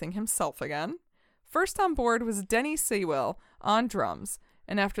doing everything himself again. First on board was Denny Sewell on drums,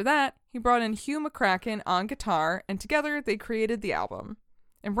 and after that, he brought in Hugh McCracken on guitar, and together they created the album.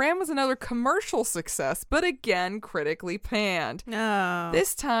 And Ram was another commercial success, but again, critically panned. Oh.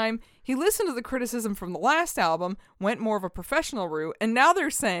 This time, he listened to the criticism from the last album, went more of a professional route, and now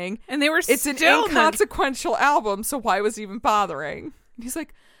they're saying it's an inconsequential album, so why was he even bothering? And he's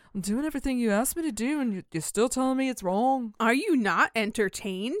like, I'm doing everything you asked me to do, and you're still telling me it's wrong. Are you not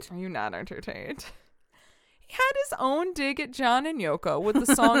entertained? Are you not entertained? He had his own dig at John and Yoko with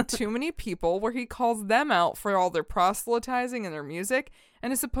the song Too Many People, where he calls them out for all their proselytizing in their music,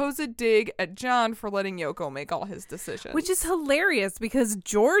 and a supposed dig at John for letting Yoko make all his decisions. Which is hilarious because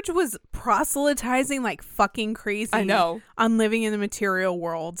George was proselytizing like fucking crazy. I know. On living in the material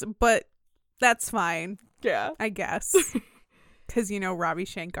world, but that's fine. Yeah. I guess. Because, Ravi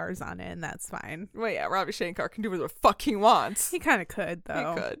Shankar's on it, and that's fine. Well, yeah, Ravi Shankar can do whatever the fuck he wants. He kind of could,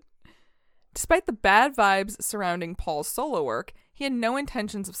 though. He could. Despite the bad vibes surrounding Paul's solo work, he had no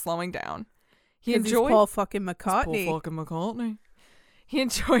intentions of slowing down. He's Paul fucking McCartney. Paul fucking McCartney. He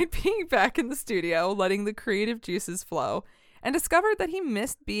enjoyed being back in the studio, letting the creative juices flow, and discovered that he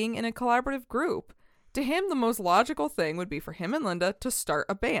missed being in a collaborative group. To him, the most logical thing would be for him and Linda to start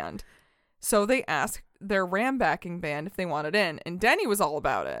a band. So they asked their Ram backing band if they wanted in, and Denny was all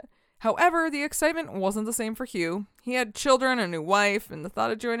about it. However, the excitement wasn't the same for Hugh. He had children, a new wife, and the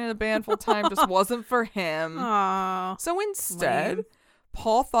thought of joining a band full-time just wasn't for him. Aww. So instead,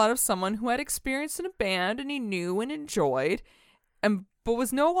 Paul thought of someone who had experience in a band and he knew and enjoyed, but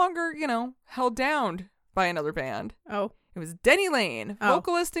was no longer, held down by another band. Oh. It was Denny Lane,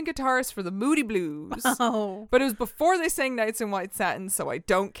 vocalist and guitarist for the Moody Blues. Oh. But it was before they sang Nights in White Satin, so I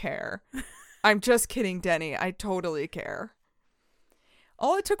don't care. I'm just kidding, Denny. I totally care.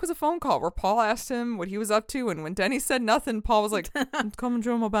 All it took was a phone call where Paul asked him what he was up to, and when Denny said nothing, Paul was like, come and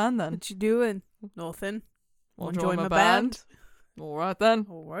join my band then. What you doing? Nothing. Want to join my band? All right then.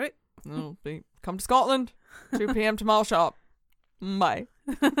 All right. Come to Scotland. 2 p.m. to Mall Shop. Bye.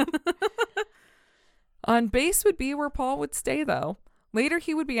 On bass would be where Paul would stay, though. Later,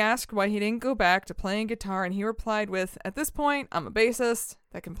 he would be asked why he didn't go back to playing guitar, and he replied with, at this point, I'm a bassist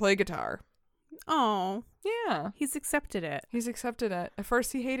that can play guitar. Oh. Yeah. He's accepted it. At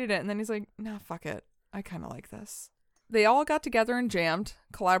first, he hated it, and then he's like, nah, fuck it. I kind of like this. They all got together and jammed,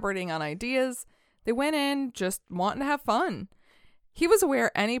 collaborating on ideas. They went in just wanting to have fun. He was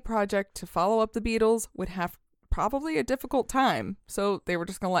aware any project to follow up the Beatles would have probably a difficult time, so they were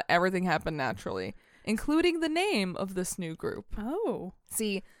just going to let everything happen naturally, including the name of this new group. Oh.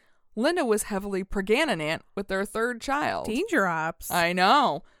 See, Linda was heavily pregnant with their third child. Danger ops. I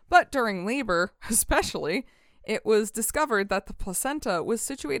know. But during labor, especially, it was discovered that the placenta was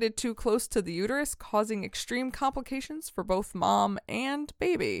situated too close to the uterus, causing extreme complications for both mom and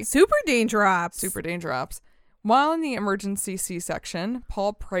baby. Super danger ops. While in the emergency C-section,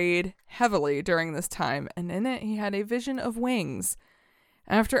 Paul prayed heavily during this time, and in it he had a vision of wings.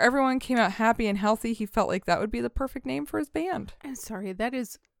 After everyone came out happy and healthy, he felt like that would be the perfect name for his band. I'm sorry, that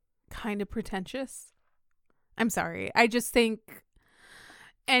is kind of pretentious. I'm sorry. I just think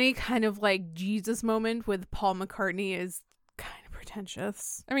any kind of like Jesus moment with Paul McCartney is kind of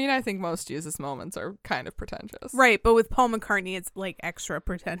pretentious. I mean, I think most Jesus moments are kind of pretentious. Right, but with Paul McCartney, it's like extra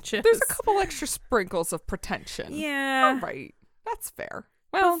pretentious. There's a couple extra sprinkles of pretension. Yeah. All right. That's fair.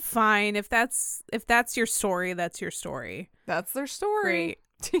 Well, but fine. If that's your story, that's your story. That's their story.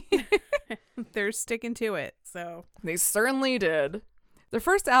 Great. They're sticking to it, so. They certainly did. Their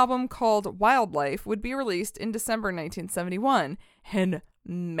first album, called Wildlife, would be released in December 1971. And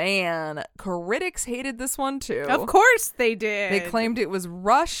man, critics hated this one too. Of course they did. They claimed it was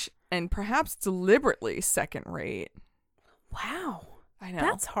rush and perhaps deliberately second rate. Wow. I know.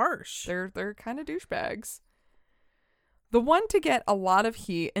 That's harsh. They're kind of douchebags. The one to get a lot of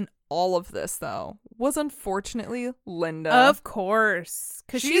heat in all of this, though, was unfortunately Linda. Of course.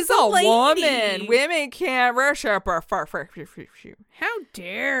 Because she's a lady. Woman. Women can't worship her. How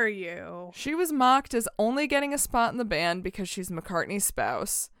dare you? She was mocked as only getting a spot in the band because she's McCartney's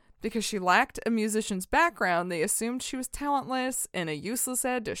spouse. Because she lacked a musician's background, they assumed she was talentless and a useless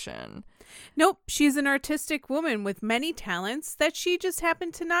addition. Nope, she's an artistic woman with many talents that she just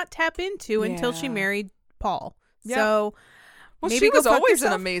happened to not tap into until she married Paul. Yep. So, well, she was always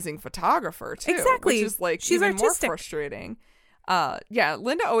an amazing photographer too. Exactly, which is like she's even artistic. More frustrating.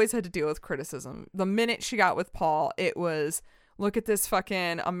 Linda always had to deal with criticism. The minute she got with Paul, it was, look at this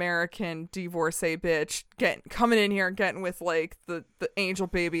fucking American divorcee bitch coming in here and getting with like the angel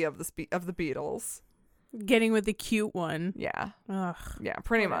baby of the Beatles, getting with the cute one. Yeah, ugh, yeah,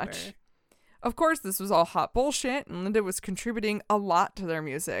 pretty much. Of course, this was all hot bullshit, and Linda was contributing a lot to their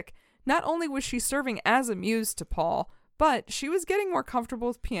music. Not only was she serving as a muse to Paul, but she was getting more comfortable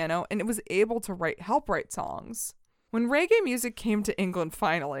with piano and was able to help write songs. When reggae music came to England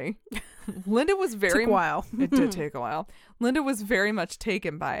finally, Linda was very... Took a while. It did take a while. Linda was very much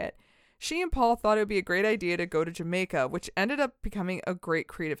taken by it. She and Paul thought it would be a great idea to go to Jamaica, which ended up becoming a great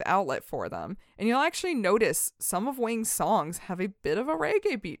creative outlet for them. And you'll actually notice some of Wing's songs have a bit of a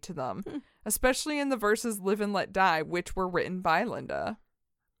reggae beat to them, especially in the verses Live and Let Die, which were written by Linda.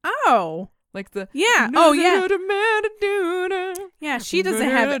 Oh. Like the... Yeah. Oh, yeah. Yeah, she doesn't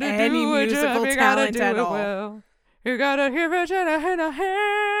have any musical talent at all. Well. You gotta hear it in a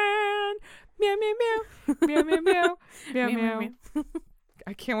hand. Meow, meow, meow. Meow, meow, meow. Meow, meow.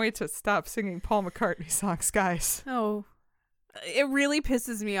 I can't wait to stop singing Paul McCartney songs, guys. Oh. It really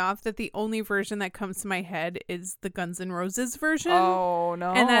pisses me off that the only version that comes to my head is the Guns N' Roses version. Oh,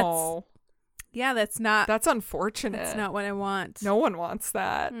 no. And that's not... That's unfortunate. That's not what I want. No one wants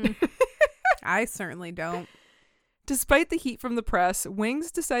that. I certainly don't. Despite the heat from the press,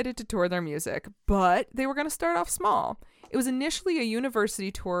 Wings decided to tour their music, but they were going to start off small. It was initially a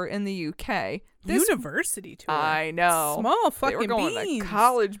university tour in the UK. University tour? I know. Small fucking beans. They were going beans. to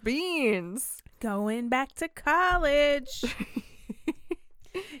college beans. Going back to college.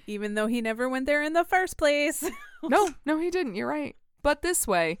 Even though he never went there in the first place. No, he didn't. You're right. But this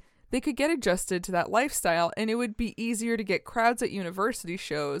way, they could get adjusted to that lifestyle, and it would be easier to get crowds at university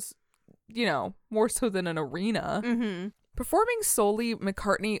shows, more so than an arena. Mm-hmm. Performing solely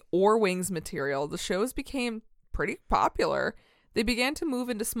McCartney or Wings material, the shows became pretty popular. They began to move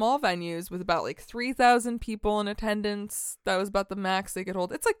into small venues with about like 3,000 people in attendance. That was about the max they could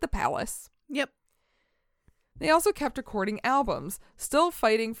hold. It's like the Palace. Yep. They also kept recording albums, still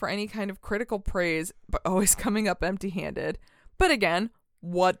fighting for any kind of critical praise, but always coming up empty-handed. But again,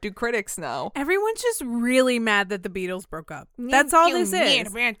 what do critics know? Everyone's just really mad that the Beatles broke up. That's all this is.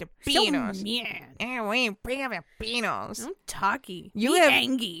 About the Beatles. We ain't bring up the Beatles. I'm talky. You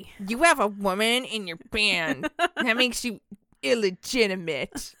have a woman in your band. That makes you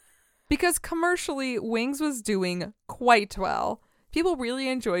illegitimate. Because commercially, Wings was doing quite well. People really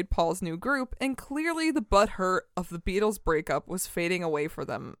enjoyed Paul's new group, and clearly the butthurt of the Beatles breakup was fading away for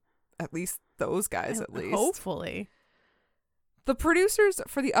them. At least those guys, at least. Hopefully. The producers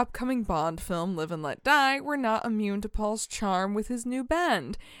for the upcoming Bond film Live and Let Die were not immune to Paul's charm with his new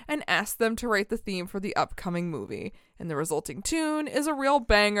band, and asked them to write the theme for the upcoming movie, and the resulting tune is a real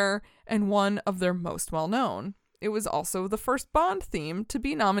banger and one of their most well-known. It was also the first Bond theme to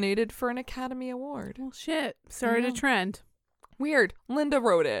be nominated for an Academy Award. Well, shit. Started a trend. Weird. Linda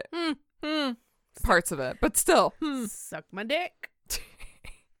wrote it. Parts of it, but still. Suck my dick.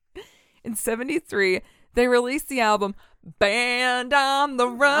 In 1973, they released the album Band on the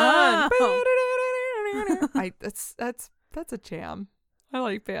Run. Oh. That's a jam. I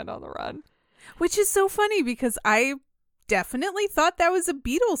like Band on the Run. Which is so funny because I definitely thought that was a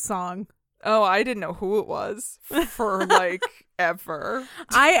Beatles song. Oh, I didn't know who it was for like ever.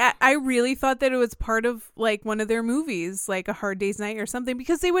 I really thought that it was part of like one of their movies, like A Hard Day's Night or something,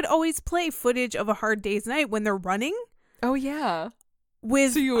 because they would always play footage of A Hard Day's Night when they're running. Oh yeah.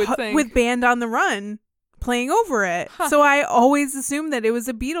 With so you would think with Band on the Run playing over it. Huh. So I always assumed that it was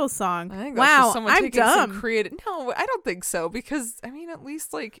a Beatles song. I think that's just someone I'm taking dumb. some creative. No, I don't think so, because I mean at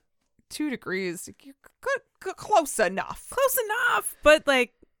least like 2 degrees. You're good, close enough. Close enough, but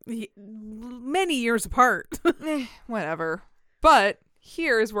like many years apart. Whatever. But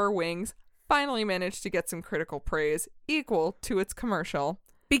here's where Wings finally managed to get some critical praise equal to its commercial.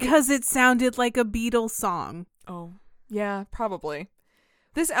 Because it sounded like a Beatles song. Oh, yeah, probably.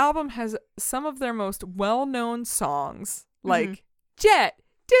 This album has some of their most well-known songs, like Jet.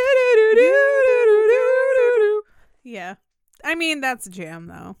 Yeah. I mean, that's a jam,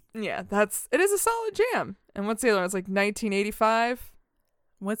 though. Yeah, it is a solid jam. And what's the other one? It's like 1985.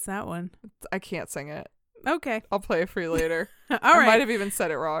 What's that one? I can't sing it. Okay. I'll play it for you later. All I right. might have even said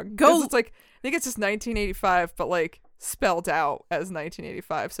it wrong. Go. It's like, I think it's just 1985, but like spelled out as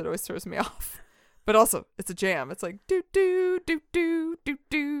 1985, so it always throws me off. But also, it's a jam. It's like do do do do do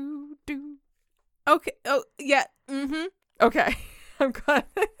do do. Okay. Oh yeah. Mm-hmm. Okay. I'm glad.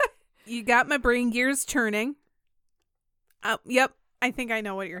 You got my brain gears churning. Yep. I think I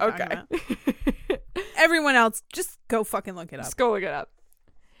know what you're talking about. Everyone else, just go fucking look it up. Just go look it up.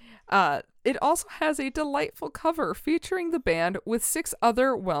 It also has a delightful cover featuring the band with 6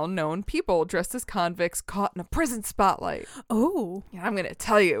 other well-known people dressed as convicts caught in a prison spotlight. Oh. And I'm going to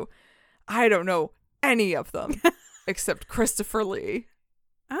tell you, I don't know any of them except Christopher Lee.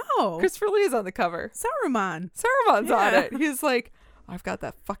 Oh. Christopher Lee is on the cover. Saruman's on it. He's like, I've got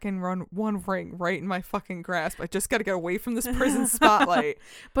that fucking one ring right in my fucking grasp. I just got to get away from this prison spotlight.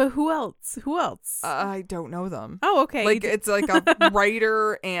 But who else? I don't know them. Oh, okay. Like, it's like a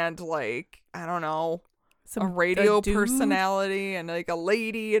writer and like, I don't know, a radio personality and like a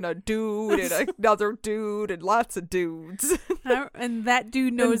lady and a dude and another dude and lots of dudes. And that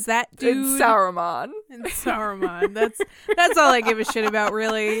dude knows that dude. And Saruman. That's all I give a shit about,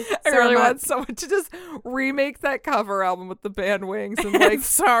 really. I really want someone to just remake that cover album with the band Wings and like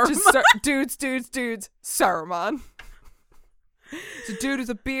Saruman. Just start, dudes, Saruman. It's a dude with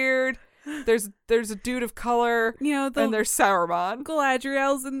a beard. There's a dude of color, and there's Saruman.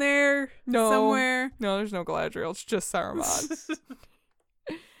 Galadriel's in there somewhere. No, there's no Galadriel. It's just Saruman.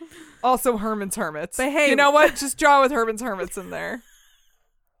 Also Herman's Hermits. But hey, you know what? Just draw with Herman's Hermits in there.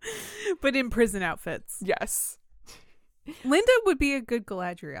 But in prison outfits. Yes. Linda would be a good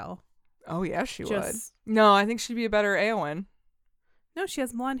Galadriel. Oh yeah, she would. No, I think she'd be a better Éowyn. No, she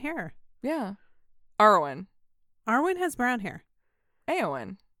has blonde hair. Yeah. Arwen has brown hair.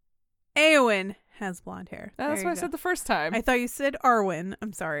 Éowyn has blonde hair. That's what I said the first time. I thought you said Arwen.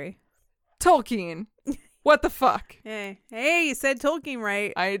 I'm sorry. Tolkien. What the fuck? Hey, you said Tolkien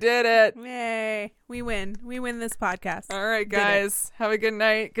right. I did it. Yay. We win. We win this podcast. All right, guys. Have a good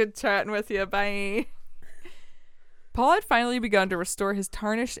night. Good chatting with you. Bye. Paul had finally begun to restore his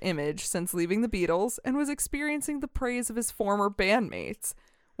tarnished image since leaving the Beatles and was experiencing the praise of his former bandmates.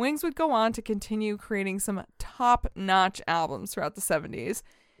 Wings would go on to continue creating some top-notch albums throughout the 70s.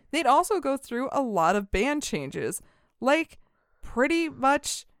 They'd also go through a lot of band changes. Like, pretty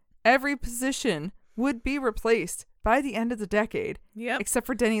much every position would be replaced by the end of the decade. Yep. Except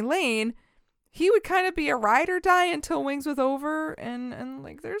for Denny Lane, he would kind of be a ride or die until Wings was over, and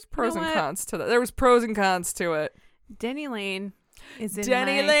like there's pros and cons to that. There was pros and cons to it. Denny Lane is in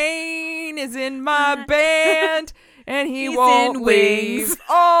Lane is in my band, and he's won't in leave. Wings.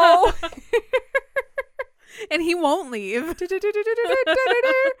 Oh, and he won't leave.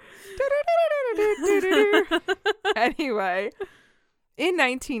 Anyway, in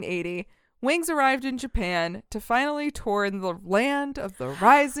 1980, Wings arrived in Japan to finally tour in the land of the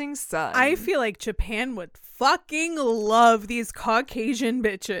rising sun. I feel like Japan would fucking love these Caucasian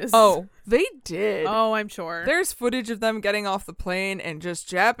bitches. Oh, they did. Oh, I'm sure. There's footage of them getting off the plane and just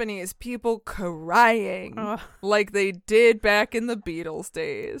Japanese people crying like they did back in the Beatles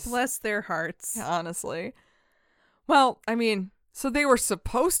days. Bless their hearts. Honestly. Well, I mean, so they were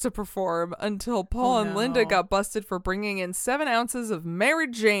supposed to perform until Paul and Linda got busted for bringing in 7 ounces of Mary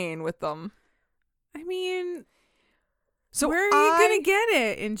Jane with them. I mean, so where are you going to get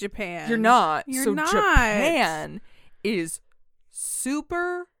it in Japan? You're not. You're not. Japan is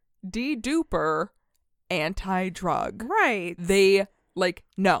super de-duper anti-drug. Right. They, like,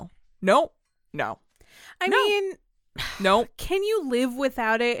 no. I mean, no. Can you live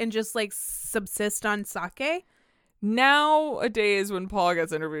without it and just, like, subsist on sake? Nowadays, when Paul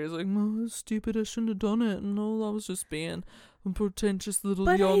gets interviewed, he's like, "Oh, stupid, I shouldn't have done it. No, I was just being a pretentious little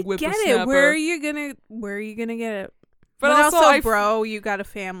young whippersnapper." But I get it. Where are you gonna get it? But also, bro, you got a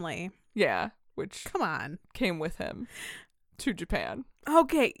family. Yeah, which come on, came with him to Japan.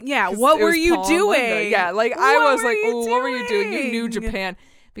 Okay, yeah. What were you doing? Yeah, like I was like, "Oh, what were you doing? You knew Japan."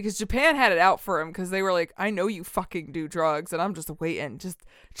 Because Japan had it out for him because they were like, "I know you fucking do drugs, and I'm just waiting, just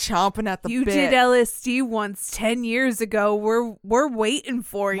chomping at the bit." You did LSD once 10 years ago. We're waiting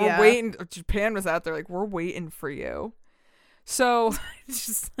for you. We're waiting. Japan was out there like, "We're waiting for you." So it's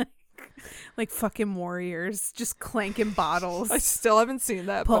just like fucking warriors, just clanking bottles. I still haven't seen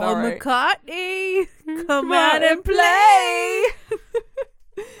that. Paul but all right. McCartney, come out and play.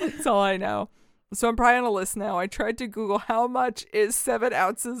 That's all I know. So I'm probably on a list now. I tried to Google how much is 7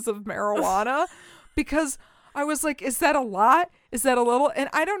 ounces of marijuana because I was like, is that a lot? Is that a little? And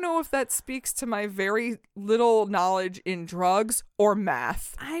I don't know if that speaks to my very little knowledge in drugs or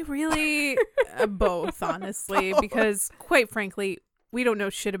math. I really, both, honestly, because quite frankly, we don't know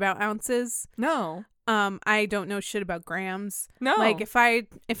shit about ounces. No. I don't know shit about grams. No. Like if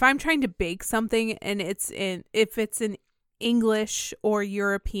I'm trying to bake something and if it's an English or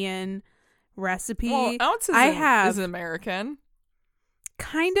European recipe, well, ounces is American.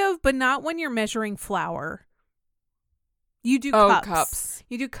 Kind of, but not when you're measuring flour. You do cups. Cups.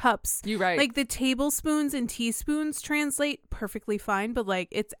 You do cups. You're right. Like the tablespoons and teaspoons translate perfectly fine, but like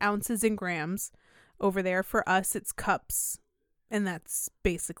it's ounces and grams. Over there for us, it's cups. And that's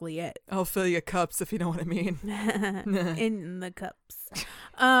basically it. I'll fill you cups if you know what I mean. In the cups.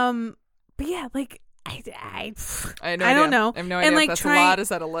 But yeah, like I don't know. I have no idea if that's a lot. Is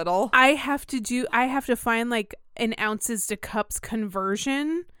that a little? I have to find like an ounces to cups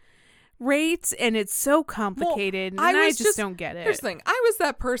conversion rate, and it's so complicated, and I just don't get it. Here's the thing. I was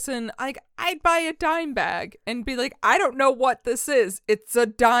that person, like, I'd buy a dime bag and be like, I don't know what this is. It's a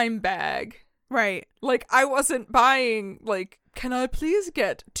dime bag. Right. Like, I wasn't buying, like, can I please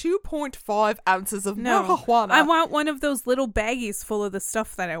get 2.5 ounces of marijuana? I want one of those little baggies full of the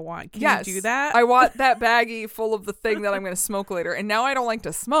stuff that I want. Can you do that? I want that baggie full of the thing that I'm going to smoke later. And now I don't like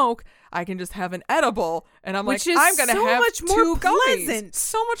to smoke. I can just have an edible. And I'm like, I'm going to have much 2 more gummies. pleasant.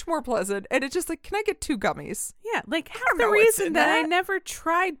 So much more pleasant. And it's just like, can I get 2 gummies? Yeah, like half the reason that I never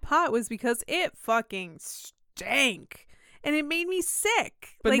tried pot was because it fucking stank. And it made me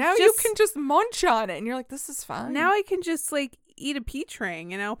sick. But like, now you can just munch on it. And you're like, this is fine. Now I can just like eat a peach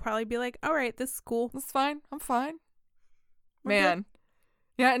ring. And I'll probably be like, all right, this is cool. That's fine. I'm fine. Man.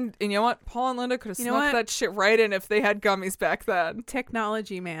 Yeah, and you know what? Paul and Linda could have snuck that shit right in if they had gummies back then.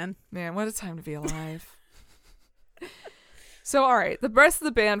 Technology, man. Man, what a time to be alive. So, all right, the rest of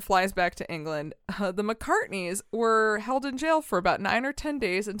the band flies back to England. The McCartneys were held in jail for about 9 or 10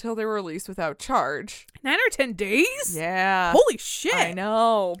 days until they were released without charge. 9 or 10 days? Yeah. Holy shit. I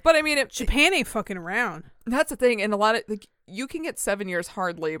know. But I mean, Japan ain't fucking around. That's the thing. And a lot of, like, you can get 7 years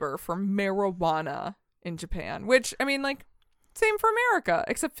hard labor for marijuana in Japan, which, I mean, like, same for America,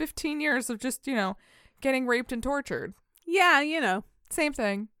 except 15 years of just, getting raped and tortured. Yeah, Same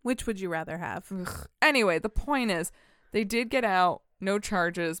thing. Which would you rather have? Ugh. Anyway, the point is, they did get out, no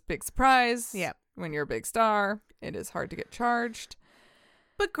charges, big surprise. Yep. When you're a big star, it is hard to get charged.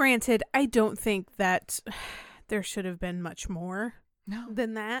 But granted, I don't think that there should have been much more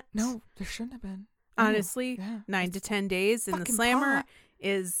than that. No, there shouldn't have been. Honestly, 9 to 10 days in the slammer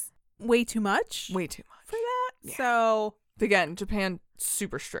is way too much. Way too much. For that. Yeah. So again, Japan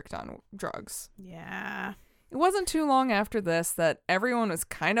super strict on drugs. yeah. It wasn't too long after this that everyone was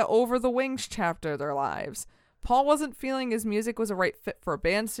kind of over the Wings chapter of their lives. Paul wasn't feeling his music was a right fit for a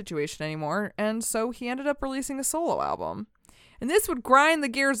band situation anymore, and so he ended up releasing a solo album. And this would grind the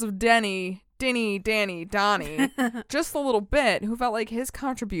gears of Danny, Donnie, just a little bit, who felt like his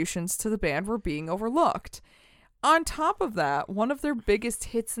contributions to the band were being overlooked. On top of that, one of their biggest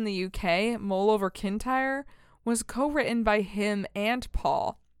hits in the UK, Mole Over Kintyre, was co-written by him and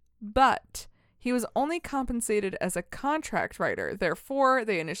Paul, but he was only compensated as a contract writer. Therefore,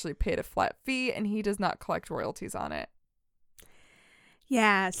 they initially paid a flat fee, and he does not collect royalties on it.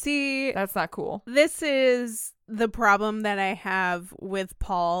 Yeah, see, That's not cool. this is the problem that I have with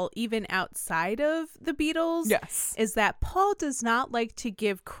Paul, even outside of the Beatles. Yes. Is that Paul does not like to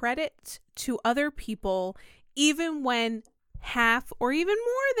give credit to other people, even when half or even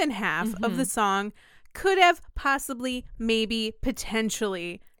more than half of the song could have possibly, maybe,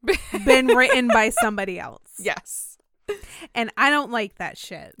 potentially been written by somebody else. Yes. And I don't like that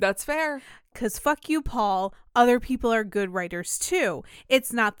shit. That's fair. Because fuck you, Paul. Other people are good writers too.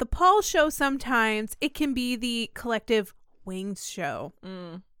 It's not the Paul show sometimes. It can be the collective Wings show.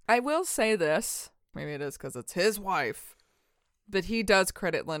 I will say this. Maybe it is because it's his wife. But he does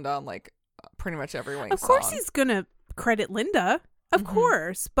credit Linda on like pretty much every Wings Of course song. he's going to credit Linda. Of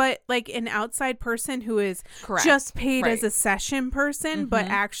course. But like an outside person who is Correct. just paid Right. as a session person, but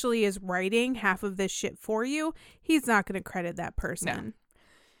actually is writing half of this shit for you, he's not going to credit that person.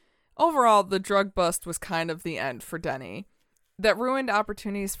 Overall, the drug bust was kind of the end for Denny. That ruined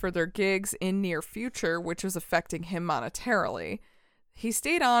opportunities for their gigs in near future, which was affecting him monetarily. He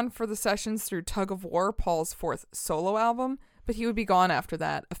stayed on for the sessions through Tug of War, Paul's fourth solo album, but he would be gone after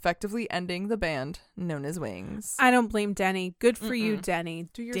that, effectively ending the band known as Wings. I don't blame Denny. Good for you, Denny.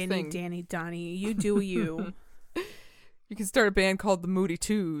 Do your Denny, thing. Danny, Donnie. You do you. You can start a band called the Moody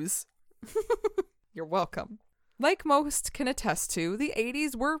Twos. You're welcome. Like most can attest to, the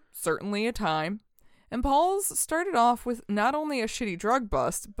 80s were certainly a time. And Paul's started off with not only a shitty drug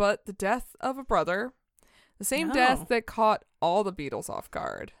bust, but the death of a brother. The same No. death that caught all the Beatles off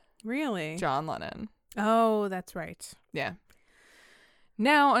guard. Really? John Lennon. Oh, that's right. Yeah.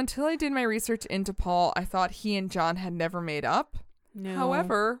 Now, until I did my research into Paul, I thought he and John had never made up. No.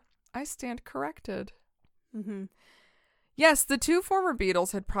 However, I stand corrected. Mm-hmm. Yes, the two former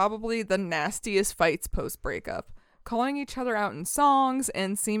Beatles had probably the nastiest fights post-breakup, calling each other out in songs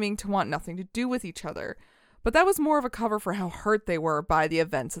and seeming to want nothing to do with each other. But that was more of a cover for how hurt they were by the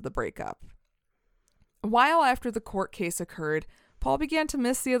events of the breakup. A while after the court case occurred, Paul began to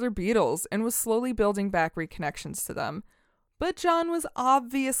miss the other Beatles and was slowly building back reconnections to them. But John was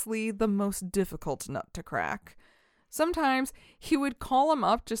obviously the most difficult nut to crack. Sometimes he would call him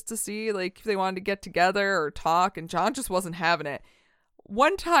up just to see like if they wanted to get together or talk, and John just wasn't having it.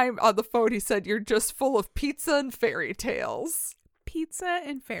 One time on the phone, he said, "You're just full of pizza and fairy tales." Pizza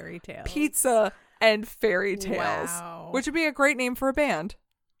and fairy tales. Pizza and fairy tales. Wow. Which would be a great name for a band.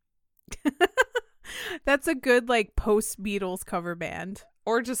 That's a good like post Beatles cover band.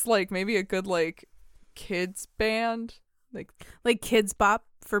 Or just like maybe a good like kids band. Like Kids Bop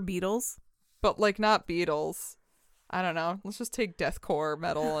for Beatles. But like not Beatles. I don't know. Let's just take deathcore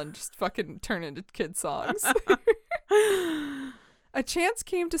metal and just fucking turn into kid songs. A chance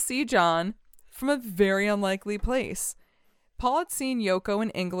came to see John from a very unlikely place. Paul had seen Yoko in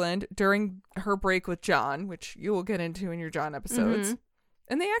England during her break with John, which you will get into in your John episodes.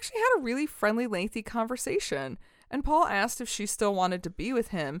 And they actually had a really friendly, lengthy conversation. And Paul asked if she still wanted to be with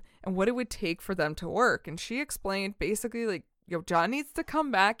him and what it would take for them to work. And she explained basically like, John needs to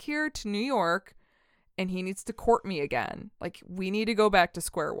come back here to New York and he needs to court me again. Like, we need to go back to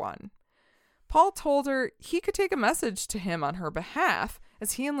square one. Paul told her he could take a message to him on her behalf,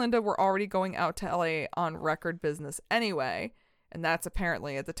 as he and Linda were already going out to LA on record business anyway. And that's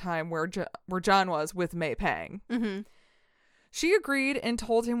apparently at the time where John was with May Pang. She agreed and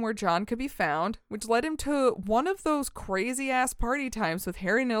told him where John could be found, which led him to one of those crazy-ass party times with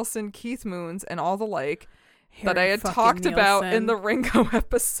Harry Nilsson, Keith Moons, and all the like that I had talked about in the Ringo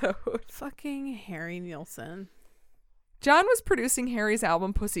episode. Fucking Harry Nilsson. John was producing Harry's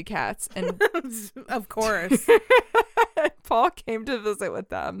album Pussycats, and of course. Paul came to visit with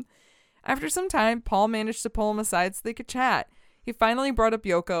them. After some time, Paul managed to pull him aside so they could chat. He finally brought up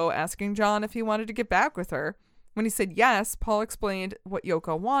Yoko, asking John if he wanted to get back with her. When he said yes, Paul explained what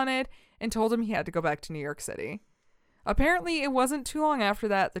Yoko wanted and told him he had to go back to New York City. Apparently, it wasn't too long after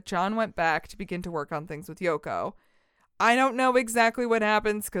that John went back to begin to work on things with Yoko. I don't know exactly what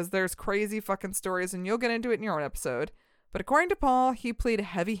happens because there's crazy fucking stories and you'll get into it in your own episode. But according to Paul, he played a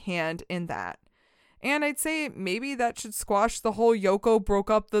heavy hand in that. And I'd say maybe that should squash the whole Yoko broke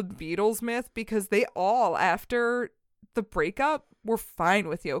up the Beatles myth, because they all, after the breakup, were fine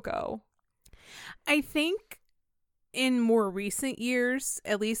with Yoko. I think in more recent years,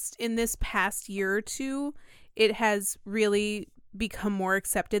 at least in this past year or two, it has really become more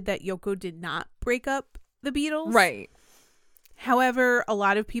accepted that Yoko did not break up the Beatles. Right. However, a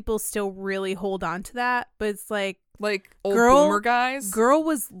lot of people still really hold on to that, but it's like old boomer guys. Girl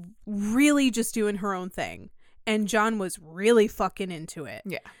was really just doing her own thing, and John was really fucking into it.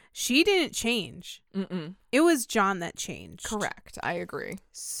 Yeah. She didn't change. Mm-mm. It was John that changed. Correct. I agree.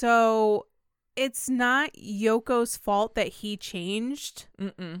 So it's not Yoko's fault that he changed.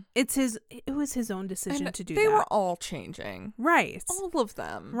 Mm-mm. It was his own decision to do that. They were all changing. Right. All of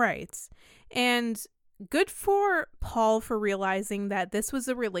them. Right. And good for Paul for realizing that this was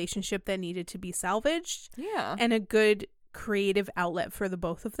a relationship that needed to be salvaged. Yeah. And a good creative outlet for the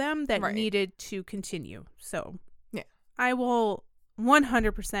both of them that Right. needed to continue. So yeah, I will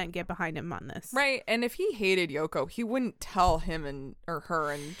 100% get behind him on this. Right. And if he hated Yoko, he wouldn't tell him or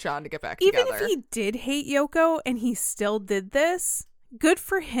her and John to get back Even together. if he did hate Yoko and he still did this, good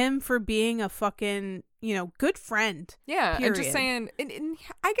for him for being a fucking, good friend. Yeah. Period. And just saying, and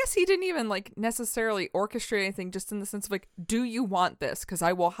I guess he didn't even necessarily orchestrate anything, just in the sense of do you want this? Because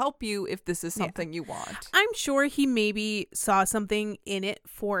I will help you if this is something you want. I'm sure he maybe saw something in it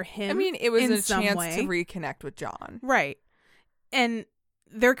for him. I mean, it was in a some chance way. to reconnect with John. Right. And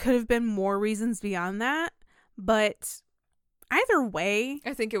there could have been more reasons beyond that, but either way,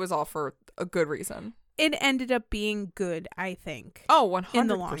 I think it was all for a good reason. it ended up being good, I think. Oh, 100%. In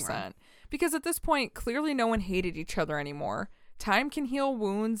the long run. Because at this point, clearly no one hated each other anymore. Time can heal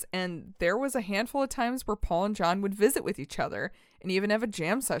wounds, and there was a handful of times where Paul and John would visit with each other and even have a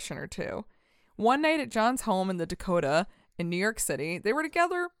jam session or two. One night at John's home in the Dakota in New York City, they were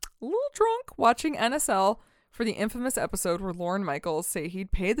together, a little drunk, watching NSL for the infamous episode where Lorne Michaels say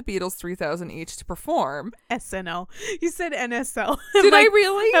he'd pay the Beatles $3,000 each to perform. SNL. You said NSL. Did I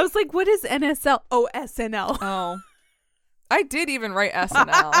really? I was like, what is NSL? Oh, SNL. Oh. I did even write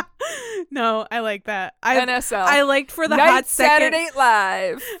SNL. No, I like that. NSL. I liked for the Night hot second. Saturday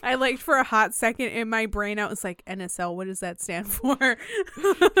Live. I liked for a hot second in my brain. I was like, NSL, what does that stand for?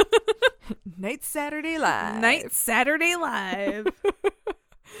 Night Saturday Live. Night Saturday Live.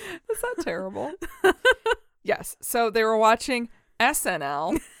 That's not terrible. Yes. So they were watching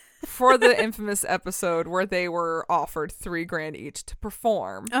SNL for the infamous episode where they were offered $3,000 each to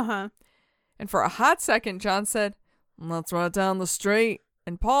perform. Uh-huh. And for a hot second, John said, let's run it down the street.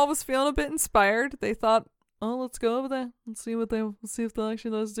 And Paul was feeling a bit inspired. They thought, oh, let's go over there and see if they'll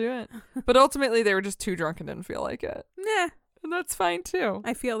actually let us do it. But ultimately, they were just too drunk and didn't feel like it. Nah. And that's fine, too.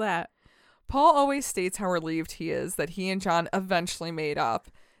 I feel that. Paul always states how relieved he is that he and John eventually made up.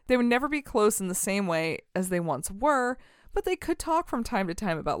 They would never be close in the same way as they once were, but they could talk from time to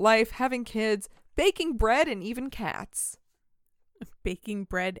time about life, having kids, baking bread, and even cats. Baking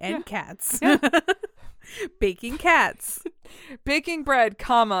bread and cats. Yeah. Baking cats. Baking bread,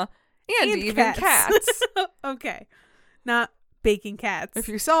 comma, and even cats. Okay. Not baking cats. If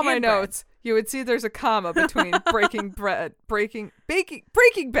you saw my notes, you would see there's a comma between breaking bad.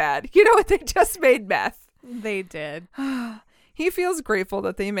 You know what? They just made meth. They did. He feels grateful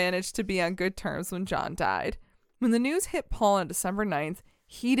that they managed to be on good terms when John died. When the news hit Paul on December 9th,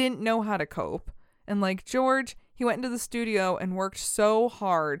 he didn't know how to cope. And like George, he went into the studio and worked so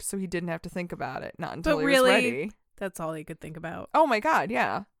hard so he didn't have to think about it. Not until he was ready. That's all he could think about. Oh my God,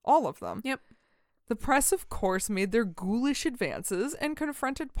 yeah. All of them. Yep. The press, of course, made their ghoulish advances and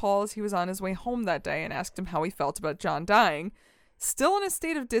confronted Paul as he was on his way home that day and asked him how he felt about John dying. Still in a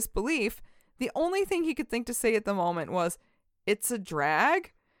state of disbelief, the only thing he could think to say at the moment was, "It's a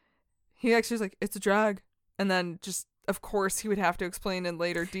drag?" He actually was like, "It's a drag." And then just, of course, he would have to explain in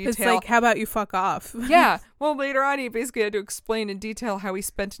later detail. It's like, how about you fuck off? Yeah. Well, later on, he basically had to explain in detail how he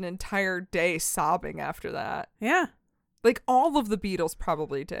spent an entire day sobbing after that. Yeah. Like, all of the Beatles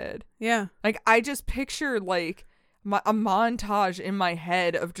probably did. Yeah. Like, I just picture, like, a montage in my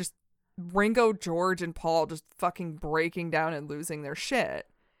head of just Ringo, George, and Paul just fucking breaking down and losing their shit.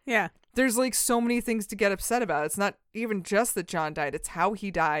 Yeah. There's, like, so many things to get upset about. It's not even just that John died. It's how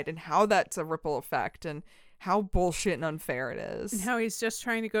he died and how that's a ripple effect and how bullshit and unfair it is. And how he's just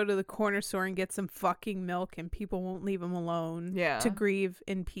trying to go to the corner store and get some fucking milk and people won't leave him alone to grieve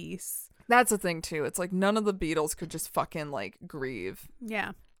in peace. That's the thing, too. It's like none of the Beatles could just fucking, like, grieve.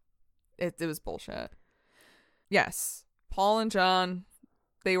 Yeah. It was bullshit. Yes. Paul and John,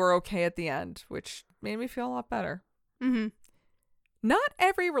 they were okay at the end, which made me feel a lot better. Mm-hmm. Not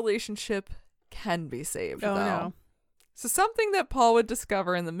every relationship can be saved, Oh, though. no. So something that Paul would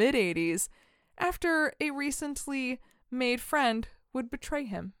discover in the mid-'80s after a recently made friend would betray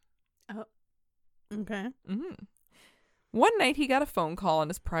him. Oh, okay. Mm-hmm. One night he got a phone call on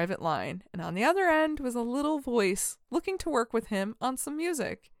his private line, and on the other end was a little voice looking to work with him on some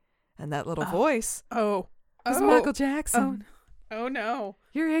music. And that little voice was Michael Jackson. Oh no.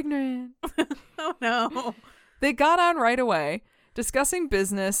 You're ignorant. Oh no. They got on right away, discussing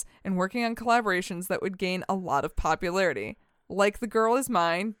business and working on collaborations that would gain a lot of popularity. Like The Girl Is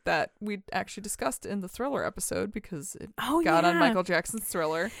Mine, that we actually discussed in the Thriller episode because it got on Michael Jackson's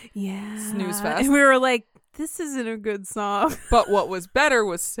Thriller. Yeah. Snooze fest. And we were like, this isn't a good song. But what was better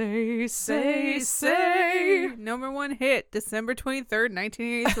was Say, Say, Say. Number 1 hit, December 23rd,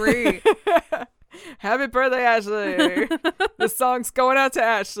 1983. Happy birthday, Ashley. This song's going out to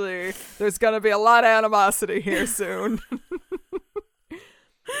Ashley. There's going to be a lot of animosity here soon.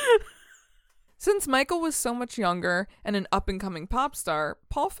 Since Michael was so much younger and an up-and-coming pop star,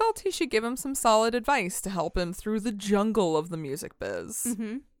 Paul felt he should give him some solid advice to help him through the jungle of the music biz.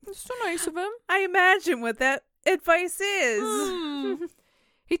 Mm-hmm. It's so nice of him. I imagine what that advice is.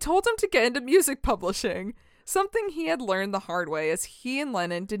 He told him to get into music publishing, something he had learned the hard way as he and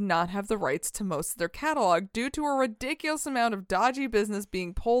Lennon did not have the rights to most of their catalog due to a ridiculous amount of dodgy business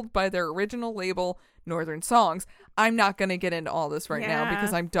being pulled by their original label, Northern Songs. I'm not going to get into all this right now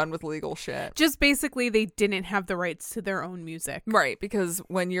because I'm done with legal shit. Just basically they didn't have the rights to their own music. Right, because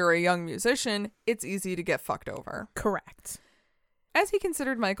when you're a young musician, it's easy to get fucked over. Correct. As he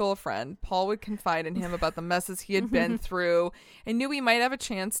considered Michael a friend, Paul would confide in him about the messes he had been through and knew he might have a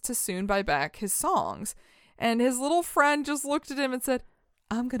chance to soon buy back his songs. And his little friend just looked at him and said,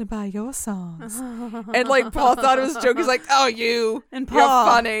 I'm going to buy your songs. And like Paul thought it was a joke. He's like, oh, you. And Paul, you're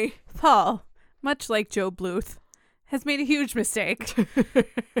funny. Paul, much like Joe Bluth, has made a huge mistake.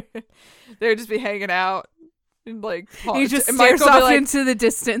 They would just be hanging out. And like Paul, he just and stares Michael off like, into the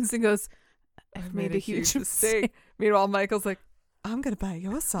distance and goes, I've made a huge mistake. Meanwhile, Michael's like, I'm going to buy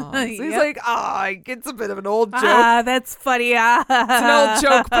your songs. Yep. He's like, it's a bit of an old joke. That's funny. It's an old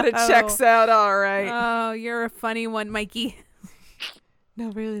joke, but it checks out all right. Oh, you're a funny one, Mikey.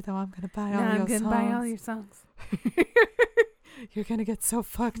 No, really, though, I'm going to buy all your songs. I'm going to buy all your songs. You're going to get so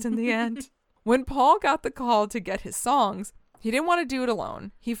fucked in the end. When Paul got the call to get his songs, he didn't want to do it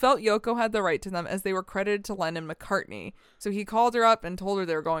alone. He felt Yoko had the right to them as they were credited to Lennon and McCartney. So he called her up and told her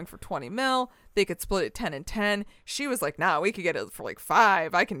they were going for 20 mil. They could split it 10 and 10. She was like, nah, we could get it for like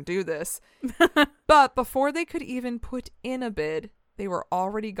 5. I can do this. But before they could even put in a bid, they were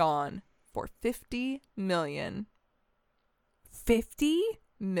already gone for 50 million. 50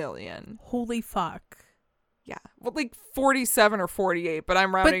 million. Holy fuck. Yeah. Well, like 47 or 48, but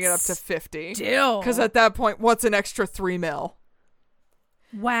I'm rounding it up to 50. Still. Because at that point, what's an extra 3 mil?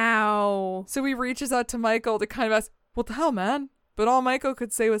 Wow. So he reaches out to Michael to kind of ask, what the hell, man? But all Michael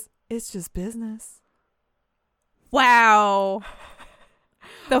could say was, it's just business. Wow.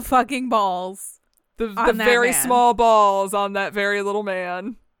 The fucking balls. The very small balls on that very little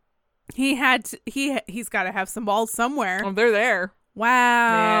man. He's got to have some balls somewhere. Oh, they're there.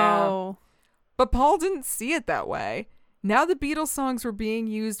 Wow. Yeah. But Paul didn't see it that way. Now the Beatles songs were being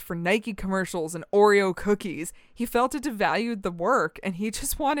used for Nike commercials and Oreo cookies. He felt it devalued the work, and he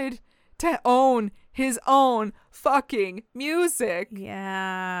just wanted to own his own fucking music.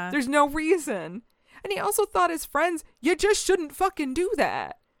 Yeah. There's no reason. And he also thought his friends, you just shouldn't fucking do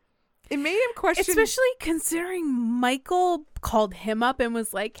that. It made him question. Especially considering Michael called him up and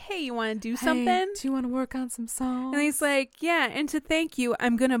was like, hey, you want to do something? Do you want to work on some songs? And he's like, yeah, and to thank you,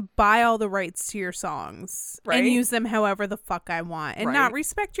 I'm going to buy all the rights to your songs. Right? And use them however the fuck I want. And not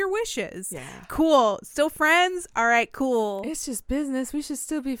respect your wishes. Yeah. Cool. Still friends? All right, cool. It's just business. We should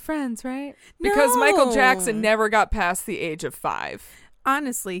still be friends, right? Because Michael Jackson never got past the age of 5.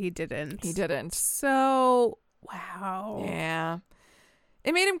 Honestly, he didn't. He didn't. So, wow. Yeah.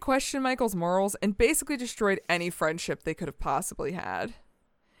 It made him question Michael's morals and basically destroyed any friendship they could have possibly had.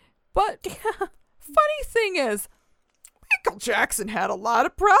 But funny thing is, Michael Jackson had a lot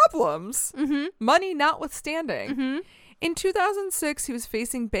of problems. Mm-hmm. Money notwithstanding. Mm-hmm. In 2006, he was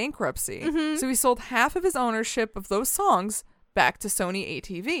facing bankruptcy. Mm-hmm. So he sold half of his ownership of those songs back to Sony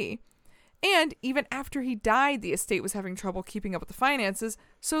ATV. And even after he died, the estate was having trouble keeping up with the finances,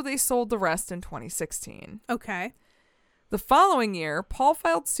 so they sold the rest in 2016. Okay. The following year, Paul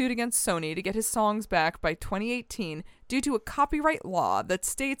filed suit against Sony to get his songs back by 2018 due to a copyright law that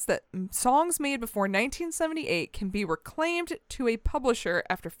states that songs made before 1978 can be reclaimed to a publisher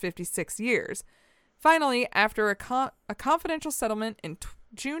after 56 years. Finally, after a confidential settlement in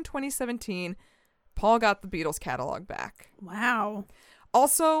June 2017, Paul got the Beatles catalog back. Wow.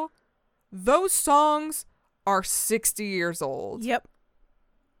 Also, those songs are 60 years old. Yep.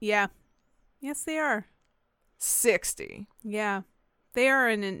 Yeah. Yes, they are. 60. Yeah. They are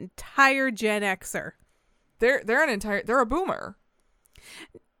an entire Gen Xer. They're a boomer.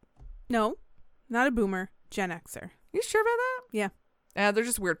 No, not a boomer. Gen Xer. You sure about that? Yeah. They're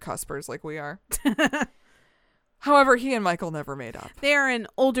just weird cuspers like we are. However, he and Michael never made up. They are an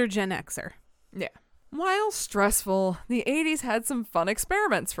older Gen Xer. Yeah. While stressful, the 80s had some fun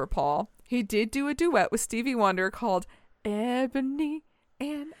experiments for Paul. He did do a duet with Stevie Wonder called Ebony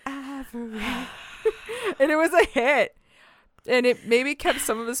and Ivory. And it was a hit. And it maybe kept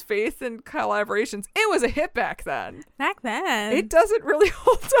some of his faith in collaborations. It was a hit back then. Back then. It doesn't really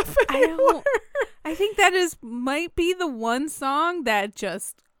hold up anymore. I think might be the one song that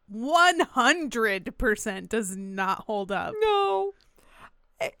just 100% does not hold up. No.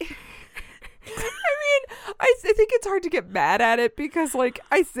 I think it's hard to get mad at it because, like,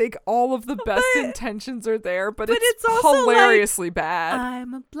 I think all of the best intentions are there, but it's also hilariously bad.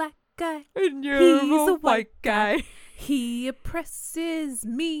 I'm a black guy. And you're He's a white guy. He oppresses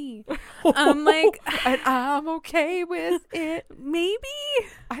me. I'm like, and I'm okay with it. Maybe.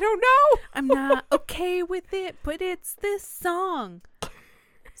 I don't know. I'm not okay with it, but it's this song.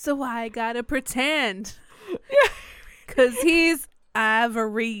 So I gotta pretend. Yeah. Because he's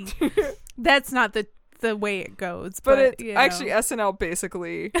Ivory. That's not the way it goes. But it, you know. actually, SNL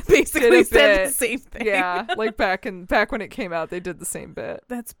basically said the same thing. Yeah, like back when it came out, they did the same bit.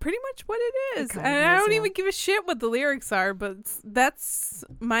 That's pretty much what it is. It And I don't yeah. even give a shit what the lyrics are, but that's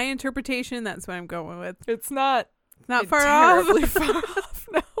my interpretation. That's what I'm going with. It's not far terribly off. far off,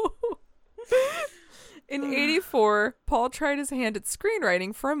 no. In 84, Paul tried his hand at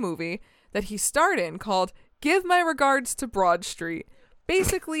screenwriting for a movie that he starred in called Give My Regards to Broad Street.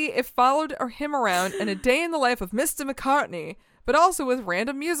 Basically, it followed him around in a day in the life of Mr. McCartney, but also with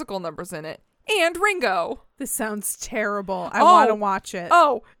random musical numbers in it. And Ringo. This sounds terrible. I want to watch it.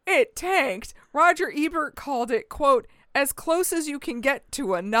 Oh, it tanked. Roger Ebert called it, quote, as close as you can get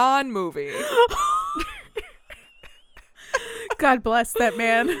to a non-movie. God bless that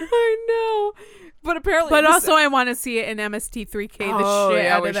man. I know. But apparently... But also I want to see it in MST3K, the shit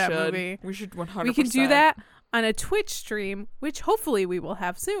out of that movie. We should 100%. We can do that on a Twitch stream, which hopefully we will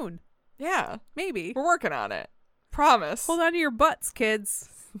have soon. Yeah. Maybe. We're working on it. Promise. Hold on to your butts, kids.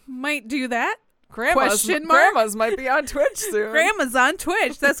 Might do that. Grandmas might be on Twitch soon. Grandma's on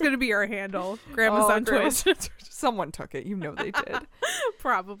Twitch. That's going to be our handle. Grandma's on Twitch. Someone took it. You know they did.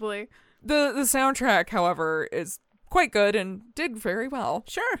 Probably. The soundtrack, however, is quite good and did very well.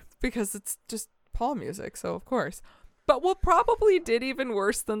 Sure. Because it's just Paul music, so of course. But what probably did even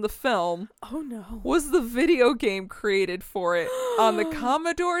worse than the film was the video game created for it on the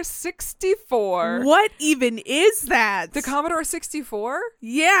Commodore 64. What even is that? The Commodore 64?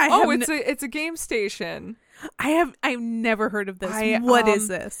 Yeah. It's a game station. I've never heard of this. What is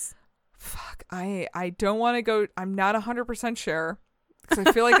this? Fuck. I don't want to go. I'm not 100% sure because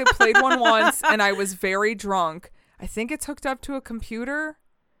I feel like I played one once and I was very drunk. I think it's hooked up to a computer.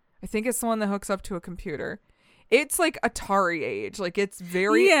 I think it's the one that hooks up to a computer. It's like Atari age. Like, it's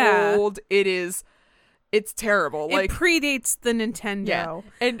very old. It's terrible. It predates the Nintendo. Yeah.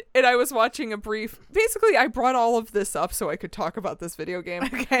 And I was watching basically I brought all of this up so I could talk about this video game.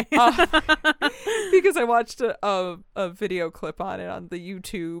 Okay. Because I watched a video clip on it on the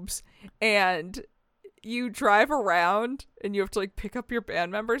YouTubes, and you drive around and you have to like pick up your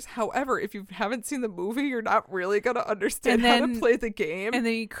band members. However, if you haven't seen the movie, you're not really going to understand how to play the game. And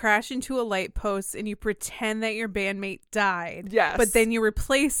then you crash into a light post and you pretend that your bandmate died. Yes. But then you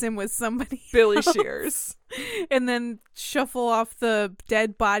replace him with somebody Billy else. Shears. And then shuffle off the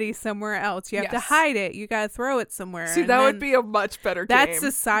dead body somewhere else. You have to hide it. You got to throw it somewhere. See, that would be a much better game. That's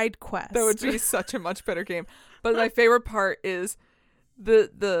a side quest. That would be such a much better game. But my favorite part is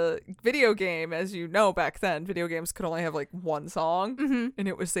the video game. As you know, back then video games could only have like one song, and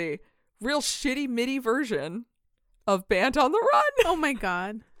it was a real shitty MIDI version of Band on the Run. Oh my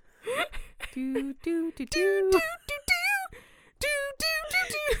god. do do do do do do do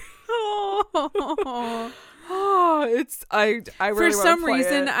do. Oh, it's I really for some play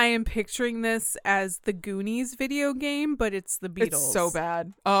reason it. I am picturing this as the Goonies video game, but it's the Beatles. It's so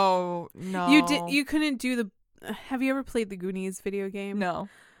bad. Oh no, you couldn't do the. Have you ever played the Goonies video game? No.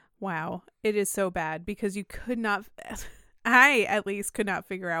 Wow, it is so bad because you could not. I at least could not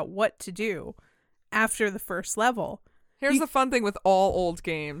figure out what to do after the first level. Here's the fun thing with all old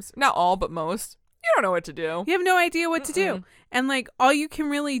games. Not all, but most. You don't know what to do. You have no idea what to do. And like all you can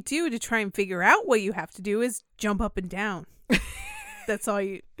really do to try and figure out what you have to do is jump up and down. That's all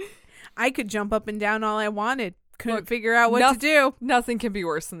you. I could jump up and down all I wanted. Couldn't figure out what to do. Nothing can be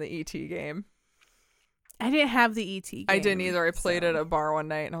worse than the E.T. game. I didn't have the ET game. I didn't either. I played at a bar one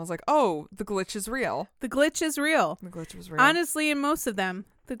night and I was like, oh, the glitch is real. The glitch is real. The glitch was real. Honestly, in most of them,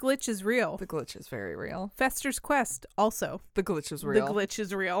 the glitch is real. The glitch is very real. Fester's Quest, also. The glitch is real. The glitch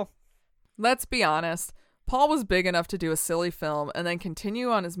is real. Let's be honest. Paul was big enough to do a silly film and then continue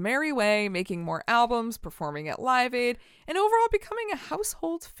on his merry way, making more albums, performing at Live Aid, and overall becoming a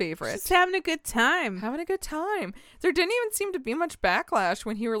household favorite. Just having a good time. Having a good time. There didn't even seem to be much backlash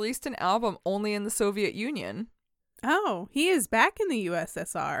when he released an album only in the Soviet Union. Oh, he is back in the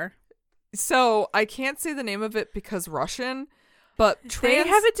USSR. So I can't say the name of it because Russian, but they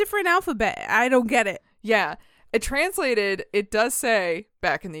have a different alphabet. I don't get it. Yeah. It translated, it does say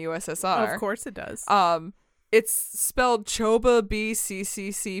back in the USSR. Of course it does. It's spelled Choba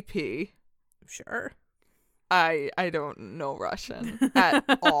BCCCP. Sure. I don't know Russian at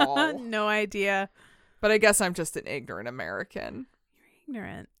all. No idea. But I guess I'm just an ignorant American. You're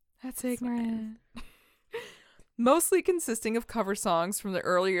ignorant. That's ignorant. Mostly consisting of cover songs from the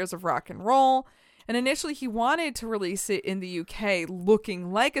early years of rock and roll. And initially he wanted to release it in the UK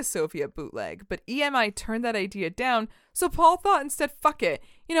looking like a Soviet bootleg, but EMI turned that idea down, so Paul thought instead, fuck it.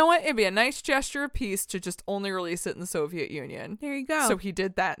 You know what? It'd be a nice gesture of peace to just only release it in the Soviet Union. There you go. So he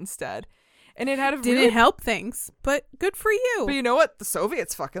did that instead. And it had a Didn't help things, but good for you. But you know what? The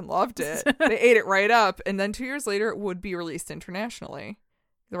Soviets fucking loved it. They ate it right up, and then 2 years later it would be released internationally.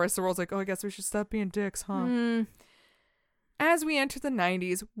 The rest of the world's like, oh, I guess we should stop being dicks, huh? As we enter the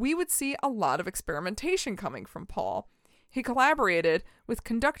 90s, we would see a lot of experimentation coming from Paul. He collaborated with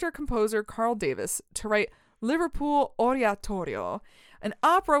conductor-composer Carl Davis to write Liverpool Oratorio, an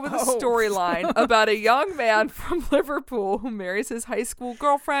opera with a storyline about a young man from Liverpool who marries his high school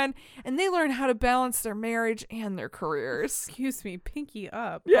girlfriend, and they learn how to balance their marriage and their careers. Excuse me, pinky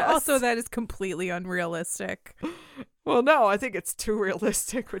up. Yes. Also, that is completely unrealistic. Well, no, I think it's too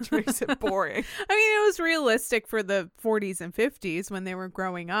realistic, which makes it boring. I mean, it was realistic for the 40s and 50s when they were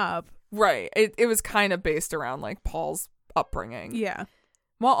growing up. Right. It was kind of based around, like, Paul's upbringing. Yeah.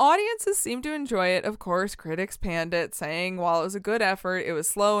 While audiences seemed to enjoy it, of course, critics panned it, saying while it was a good effort, it was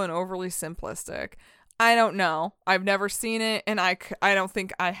slow and overly simplistic. I don't know. I've never seen it, and I don't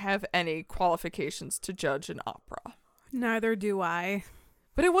think I have any qualifications to judge an opera. Neither do I.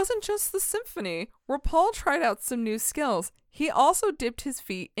 But it wasn't just the symphony, where Paul tried out some new skills. He also dipped his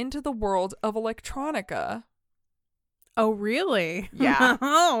feet into the world of electronica. Oh, really? Yeah.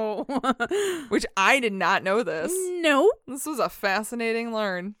 Oh. Which I did not know this. Nope. This was a fascinating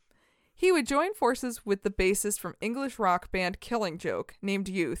learn. He would join forces with the bassist from English rock band Killing Joke, named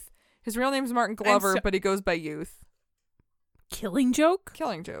Youth. His real name's Martin Glover, but he goes by Youth. Killing Joke?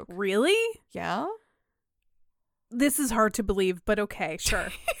 Killing Joke. Really? Yeah? This is hard to believe, but okay, sure.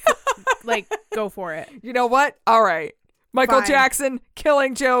 Like, go for it. You know what? All right. Michael Fine. Jackson,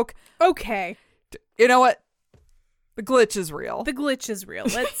 Killing Joke. Okay. You know what? The glitch is real. The glitch is real.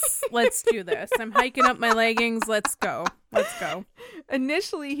 Let's do this. I'm hiking up my leggings. Let's go. Let's go.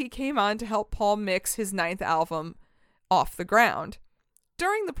 Initially, he came on to help Paul mix his 9th album, Off the Ground.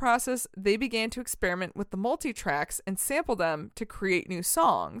 During the process, they began to experiment with the multi-tracks and sample them to create new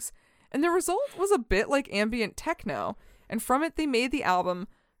songs. And the result was a bit like ambient techno. And from it, they made the album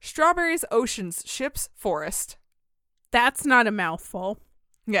Strawberries, Oceans, Ships, Forest. That's not a mouthful.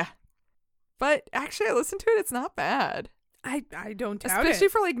 Yeah. But actually, I listened to it. It's not bad. I don't doubt Especially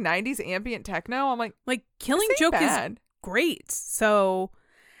it. for like 90s ambient techno. I'm like Killing this ain't Joke bad. is great. So,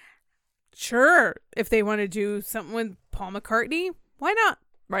 sure, if they want to do something with Paul McCartney, why not?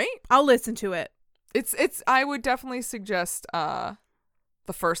 Right? I'll listen to it. It's. I would definitely suggest the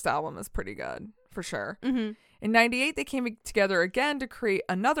first album is pretty good, for sure. Mm-hmm. In 98, they came together again to create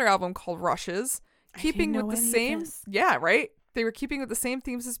another album called Rushes, keeping with the same... Yeah, right? They were keeping with the same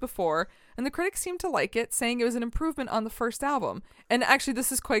themes as before, and the critics seemed to like it, saying it was an improvement on the first album. And actually,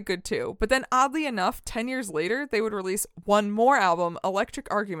 this is quite good too. But then, oddly enough, 10 years later, they would release one more album, Electric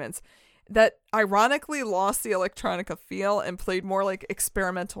Arguments, that ironically lost the electronica feel and played more like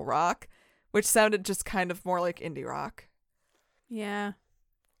experimental rock, which sounded just kind of more like indie rock. Yeah.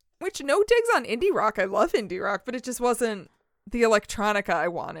 Which, no digs on indie rock. I love indie rock, but it just wasn't the electronica I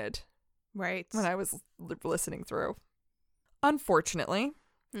wanted. Right. When I was listening through. Unfortunately,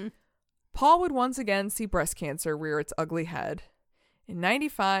 Paul would once again see breast cancer rear its ugly head. In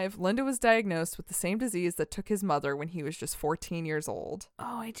 95, Linda was diagnosed with the same disease that took his mother when he was just 14 years old.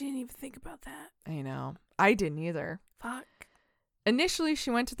 Oh, I didn't even think about that. I know. I didn't either. Fuck. Initially, she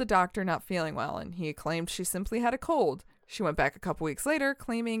went to the doctor not feeling well, and he claimed she simply had a cold. She went back a couple weeks later,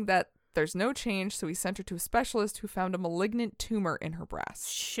 claiming that there's no change, so he sent her to a specialist who found a malignant tumor in her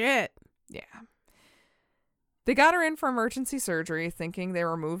breast. Shit. Yeah. They got her in for emergency surgery, thinking they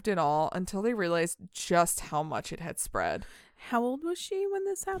removed it all, until they realized just how much it had spread. How old was she when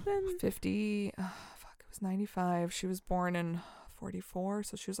this happened? 50. It was 95. She was born in 44,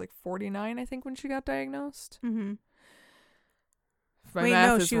 so she was like 49, I think, when she got diagnosed. Mm-hmm. Wait,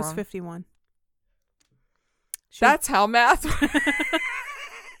 no, she was 51. That's how math works.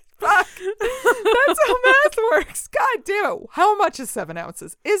 Fuck. That's how math works. God damn it. How much is 7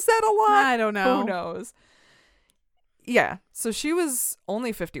 ounces? Is that a lot? I don't know. Who knows? Yeah, so she was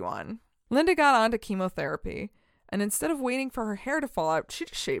only 51. Linda got onto chemotherapy, and instead of waiting for her hair to fall out, she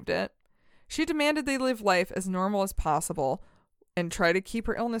just shaved it. She demanded they live life as normal as possible and try to keep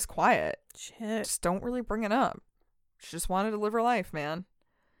her illness quiet. Shit. Just don't really bring it up. She just wanted to live her life, man.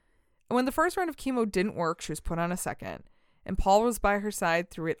 And when the first round of chemo didn't work, she was put on a second. And Paul was by her side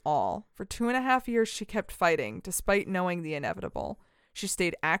through it all. For 2.5 years, she kept fighting, despite knowing the inevitable. She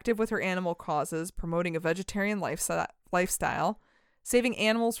stayed active with her animal causes, promoting a vegetarian lifestyle, saving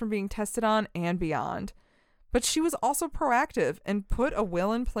animals from being tested on and beyond. But she was also proactive and put a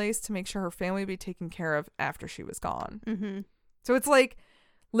will in place to make sure her family would be taken care of after she was gone. Mm-hmm. So it's like,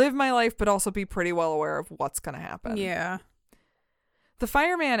 live my life, but also be pretty well aware of what's going to happen. Yeah. The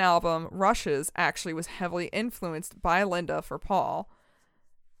Fireman album, Rushes, actually was heavily influenced by Linda for Paul.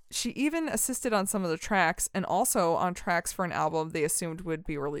 She even assisted on some of the tracks and also on tracks for an album they assumed would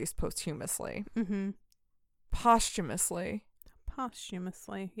be released posthumously. Mm-hmm. Posthumously.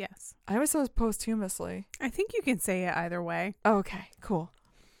 Posthumously, yes. I always thought it was posthumously. I think you can say it either way. Okay, cool.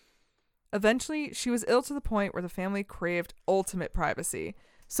 Eventually, she was ill to the point where the family craved ultimate privacy.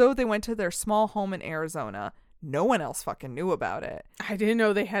 So they went to their small home in Arizona. No one else fucking knew about it. I didn't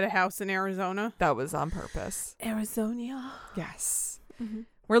know they had a house in Arizona. That was on purpose. Arizona. Yes. Mm-hmm.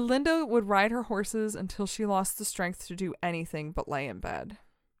 Where Linda would ride her horses until she lost the strength to do anything but lay in bed.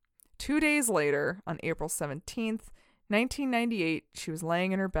 2 days later, on April 17th, 1998, she was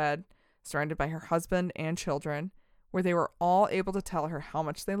laying in her bed, surrounded by her husband and children, where they were all able to tell her how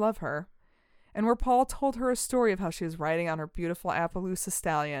much they love her, and where Paul told her a story of how she was riding on her beautiful Appaloosa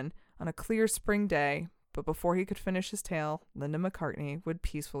stallion on a clear spring day, but before he could finish his tale, Linda McCartney would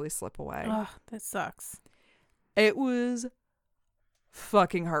peacefully slip away. Ugh, that sucks. It was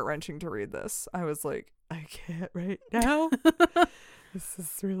fucking heart-wrenching to read this. I was like, I can't right now. This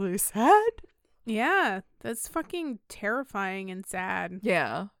is really sad. Yeah, that's fucking terrifying and sad.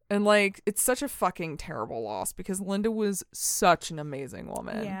 Yeah. And like, it's such a fucking terrible loss because Linda was such an amazing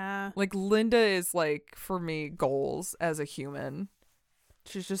woman. Yeah. Like, Linda is like, for me, goals as a human.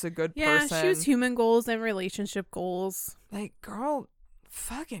 She's just a good person. Yeah, she was human goals and relationship goals. Like, girl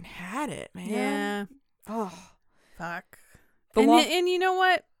fucking had it, man. Yeah. Oh. Fuck. And you know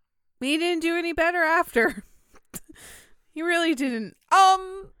what? He didn't do any better after. He really didn't.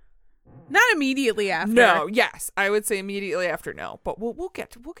 Not immediately after. No, yes. I would say immediately after no. But we'll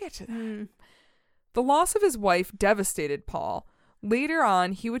get to that. Mm. The loss of his wife devastated Paul. Later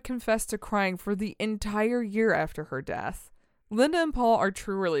on, he would confess to crying for the entire year after her death. Linda and Paul are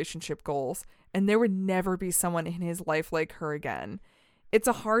true relationship goals, and there would never be someone in his life like her again. It's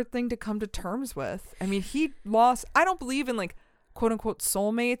a hard thing to come to terms with. I mean, he lost, I don't believe in like quote unquote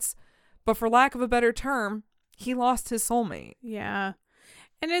soulmates, but for lack of a better term, he lost his soulmate. Yeah.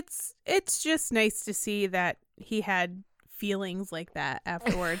 And it's just nice to see that he had feelings like that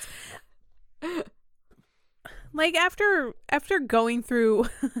afterwards. Like after going through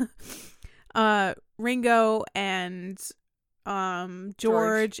Ringo and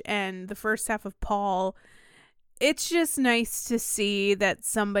George and the first half of Paul, it's just nice to see that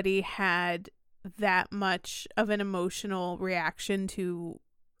somebody had that much of an emotional reaction to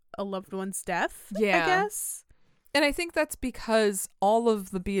a loved one's death, Yeah. I guess. And I think that's because all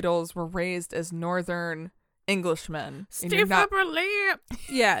of the Beatles were raised as Northern Englishmen. Stiff upper lip.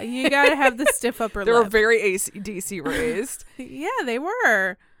 Yeah, you gotta have the stiff upper They lip. were very AC/DC raised. Yeah, they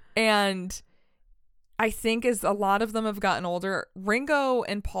were. And I think as a lot of them have gotten older, Ringo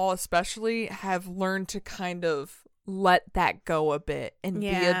and Paul especially have learned to kind of let that go a bit and be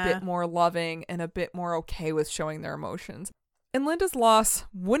a bit more loving and a bit more okay with showing their emotions. And Linda's loss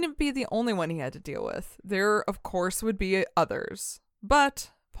wouldn't be the only one he had to deal with. There, of course, would be others.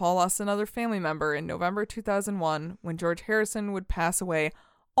 But Paul lost another family member in November 2001 when George Harrison would pass away,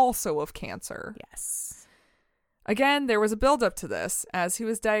 also of cancer. Yes. Again, there was a build-up to this, as he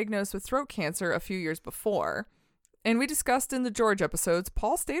was diagnosed with throat cancer a few years before. And we discussed in the George episodes,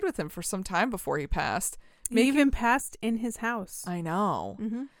 Paul stayed with him for some time before he passed. He even passed in his house. I know.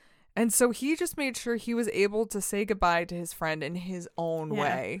 Mm-hmm. And so he just made sure he was able to say goodbye to his friend in his own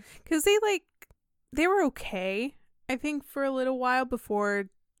way. Because they were okay, I think, for a little while before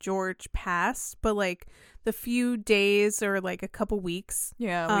George passed, but like the few days or like a couple weeks.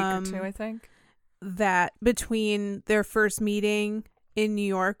 Yeah, a week or two, I think. That between their first meeting in New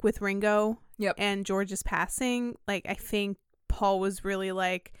York with Ringo Yep. and George's passing, like I think Paul was really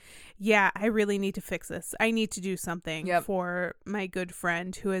like, yeah, I really need to fix this. I need to do something for my good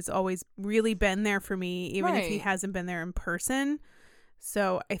friend who has always really been there for me, even if he hasn't been there in person.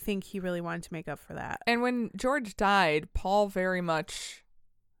 So I think he really wanted to make up for that. And when George died, Paul very much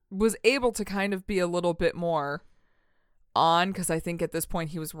was able to kind of be a little bit more on, because I think at this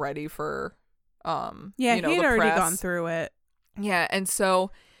point he was ready for he had already gone through it. Yeah, and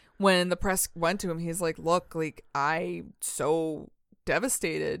so when the press went to him, he's like, look, like, I'm so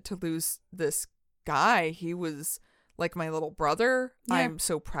devastated to lose this guy. He was like my little brother. Yeah. I'm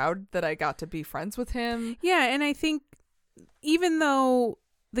so proud that I got to be friends with him. Yeah, and I think even though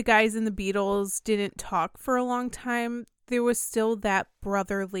the guys in the Beatles didn't talk for a long time, there was still that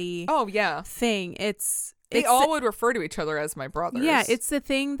brotherly thing. They all would refer to each other as my brothers. Yeah, it's the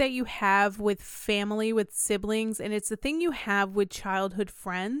thing that you have with family, with siblings, and it's the thing you have with childhood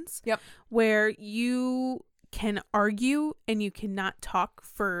friends. Yep. Where you can argue and you cannot talk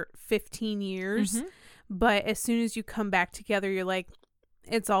for 15 years, but as soon as you come back together, you're like,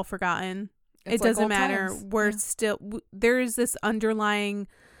 it's all forgotten. It doesn't matter. Times. We're still, there is this underlying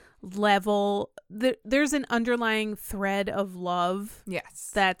level, there's an underlying thread of love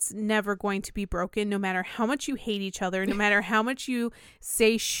that's never going to be broken, no matter how much you hate each other, no matter how much you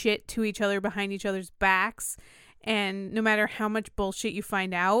say shit to each other behind each other's backs, and no matter how much bullshit you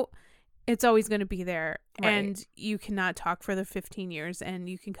find out, it's always going to be there. And you cannot talk for the 15 years, and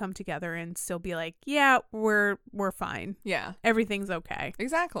you can come together and still be like, yeah, we're fine, everything's okay.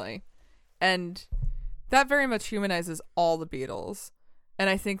 Exactly. And that very much humanizes all the Beatles. And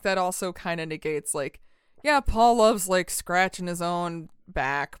I think that also kind of negates, like, yeah, Paul loves, like, scratching his own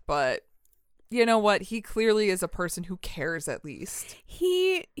back, but you know what? He clearly is a person who cares, at least.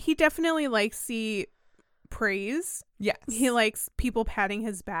 He definitely likes the praise. Yes. He likes people patting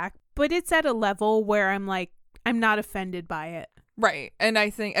his back, but it's at a level where I'm like, I'm not offended by it. Right. And I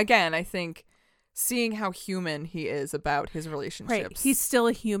think seeing how human he is about his relationships. Right. He's still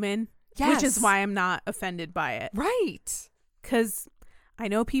a human, which is why I'm not offended by it. Right. Because I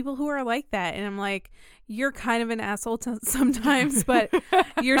know people who are like that, and I'm like, you're kind of an asshole sometimes, but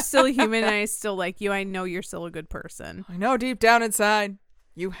you're still human, and I still like you. I know you're still a good person. I know deep down inside,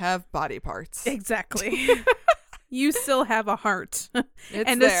 you have body parts. Exactly. You still have a heart.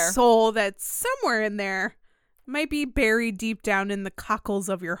 And there. A soul that's somewhere in there. Might be buried deep down in the cockles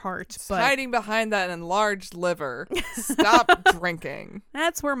of your heart. But hiding behind that enlarged liver. Stop drinking.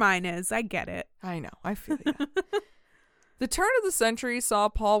 That's where mine is. I get it. I know. I feel you. The turn of the century saw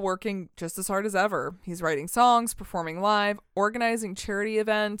Paul working just as hard as ever. He's writing songs, performing live, organizing charity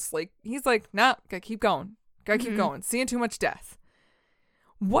events. Like, he's like, nah, gotta keep going. Gotta keep going. Seeing too much death.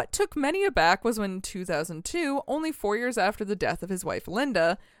 What took many aback was when in 2002, only 4 years after the death of his wife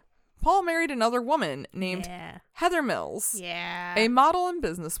Linda, Paul married another woman named Heather Mills. Yeah. A model and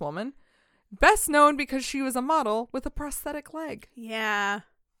businesswoman. Best known because she was a model with a prosthetic leg. Yeah.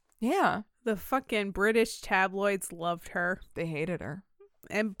 Yeah. The fucking British tabloids loved her. They hated her.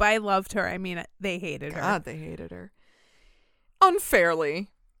 And by loved her, I mean they hated her. God, they hated her. Unfairly.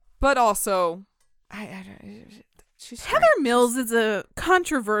 But also, Heather Mills is a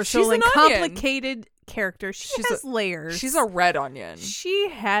controversial and complicated character. She has layers. She's a red onion. She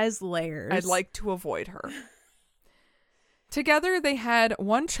has layers. I'd like to avoid her. Together, they had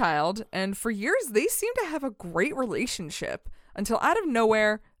one child, and for years, they seemed to have a great relationship until out of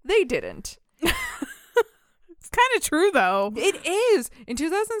nowhere, they didn't. It's kind of true, though. It is. In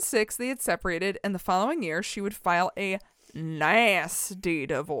 2006, they had separated, and the following year, she would file a nasty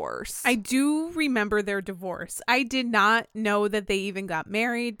divorce. I do remember their divorce. I did not know that they even got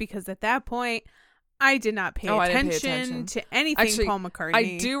married because at that point, I did not pay attention to anything. Actually, Paul McCartney.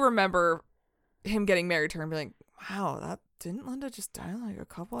 I do remember him getting married to her and being like, wow, didn't Linda just die like a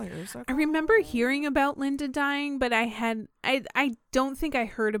couple of years ago? I remember hearing about Linda dying, but I don't think I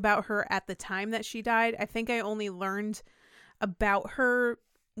heard about her at the time that she died. I think I only learned about her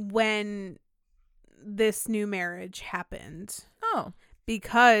when this new marriage happened. Oh.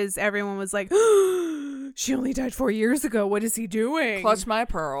 Because everyone was like, oh, she only died 4 years ago. What is he doing? Clutch my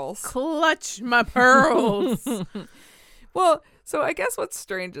pearls. Clutch my pearls. Well, so I guess what's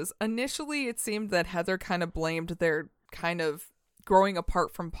strange is initially it seemed that Heather kind of blamed their kind of growing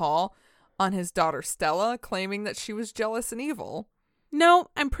apart from Paul on his daughter Stella, claiming that she was jealous and evil. No,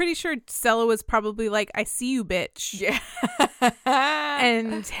 I'm pretty sure Stella was probably like, I see you, bitch. Yeah.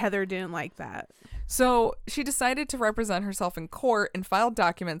 And Heather didn't like that. So she decided to represent herself in court and filed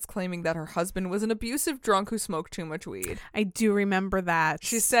documents claiming that her husband was an abusive drunk who smoked too much weed. I do remember that.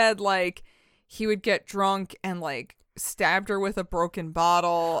 She said, like, he would get drunk and, like, stabbed her with a broken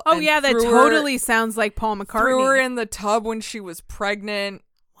bottle. Oh, yeah, that totally sounds like Paul McCartney. Threw her in the tub when she was pregnant.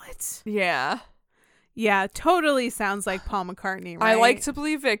 What? Yeah. Yeah, totally sounds like Paul McCartney, right? I like to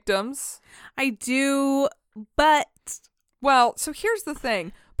believe victims. I do, but... Well, so here's the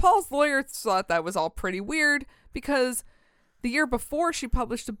thing. Paul's lawyer thought that was all pretty weird because the year before she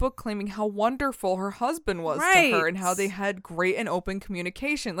published a book claiming how wonderful her husband was to her and how they had great and open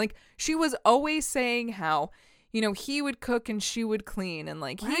communication. Like, she was always saying how, you know, he would cook and she would clean, and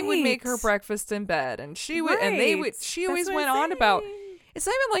like he would make her breakfast in bed, and she would and they would she always went on about, it's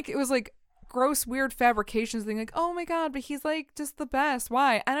not even like it was like gross weird fabrications thing, like, oh my god, but he's like just the best.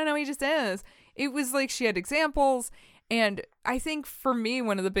 Why? I don't know, he just is. It was like she had examples. And I think for me,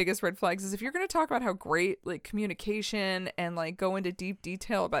 one of the biggest red flags is if you're going to talk about how great like communication and like go into deep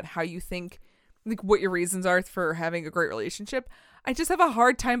detail about how you think, like what your reasons are for having a great relationship, I just have a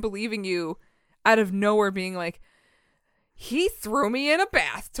hard time believing you out of nowhere being like, he threw me in a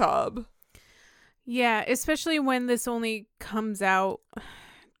bathtub. Yeah, especially when this only comes out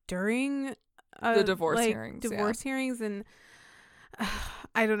during the divorce hearings and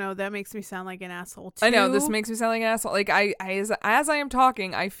I don't know, that makes me sound like an asshole too. I know, this makes me sound like an asshole. Like as I am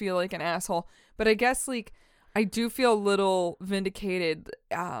talking, I feel like an asshole, but I guess like I do feel a little vindicated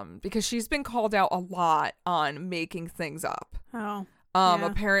because she's been called out a lot on making things up. Oh.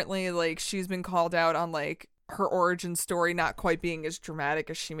 Apparently like she's been called out on like her origin story not quite being as dramatic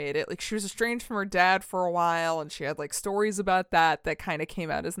as she made it. Like she was estranged from her dad for a while and she had like stories about that kind of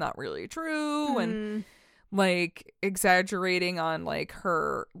came out as not really true and like exaggerating on like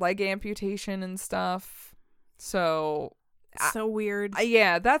her leg amputation and stuff. So weird.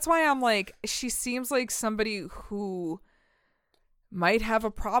 Yeah, that's why I'm like, she seems like somebody who might have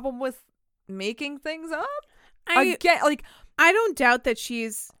a problem with making things up. I don't doubt that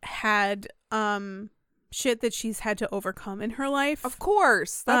she's had shit that she's had to overcome in her life. Of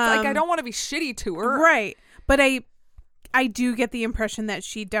course. That's like, I don't want to be shitty to her. Right. But I do get the impression that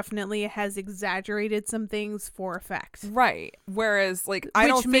she definitely has exaggerated some things for effect. Right. Whereas, like,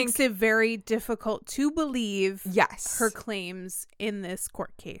 which makes it very difficult to believe her claims in this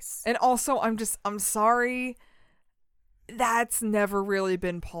court case. And also, I'm sorry. That's never really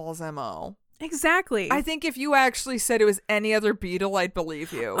been Paul's MO. Exactly. I think if you actually said it was any other Beatle, I'd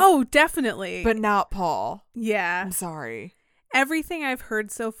believe you. Oh, definitely. But not Paul. Yeah. I'm sorry. Everything I've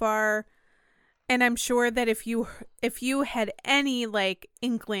heard so far... And I'm sure that if you had any like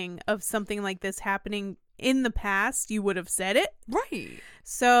inkling of something like this happening in the past, you would have said it. Right.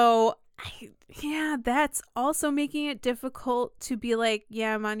 So, that's also making it difficult to be like,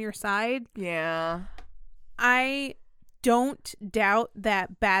 yeah, I'm on your side. Yeah. I don't doubt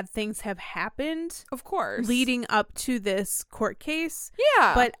that bad things have happened. Of course. Leading up to this court case.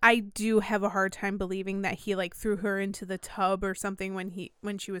 Yeah. But I do have a hard time believing that he like threw her into the tub or something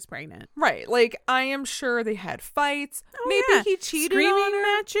when she was pregnant. Right. Like, I am sure they had fights. Maybe he cheated Screaming on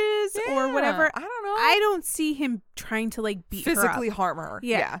her. Matches or whatever. I don't know. I don't see him trying to like beat physically her up. harm her.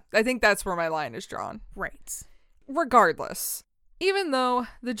 Yeah. I think that's where my line is drawn. Right. Regardless, even though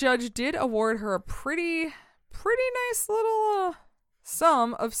the judge did award her a pretty nice little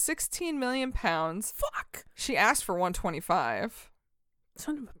sum of 16 million pounds. Fuck. She asked for 125.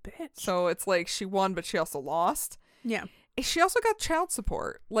 Son of a bitch. So it's like she won, but she also lost. Yeah. She also got child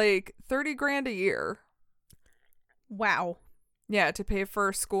support, like 30 grand a year. Wow. Yeah, to pay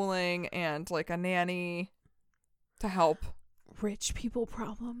for schooling and like a nanny to help. Rich people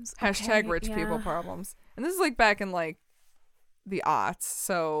problems. Hashtag rich people problems. And this is like back in like the aughts,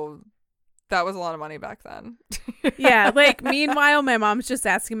 so that was a lot of money back then. Yeah, like meanwhile my mom's just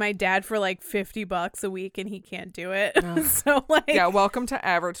asking my dad for like $50 a week and he can't do it. So like, yeah, welcome to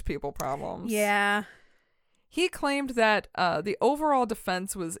average people problems. Yeah. He claimed that the overall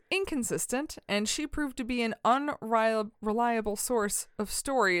defense was inconsistent and she proved to be an unreliable source of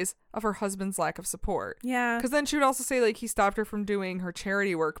stories of her husband's lack of support. Yeah. Because then she would also say like he stopped her from doing her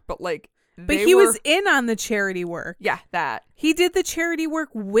charity work, but like he was in on the charity work. Yeah, that. He did the charity work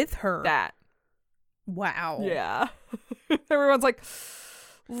with her. That. Wow. Yeah. Everyone's like,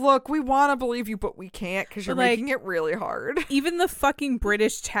 look, we want to believe you, but we can't because you're making it really hard. Even the fucking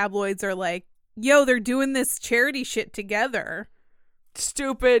British tabloids are like, yo, they're doing this charity shit together.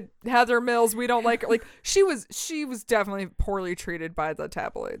 Stupid Heather Mills, we don't like her. Like she was definitely poorly treated by the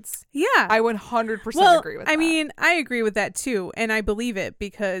tabloids. Yeah. I 100% agree with that. I mean, I agree with that too, and I believe it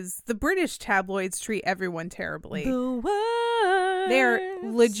because the British tabloids treat everyone terribly. The They're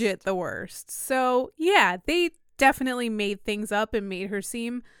legit the worst. So, yeah, they definitely made things up and made her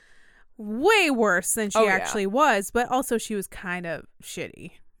seem way worse than she actually was. But also, she was kind of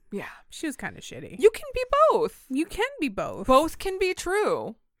shitty. Yeah. She was kind of shitty. You can be both. You can be both. Both can be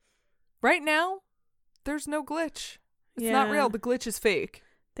true. Right now, there's no glitch. It's not real. The glitch is fake.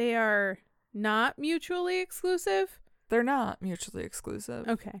 They are not mutually exclusive? They're not mutually exclusive.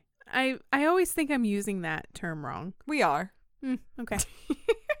 Okay. I always think I'm using that term wrong. We are. Okay.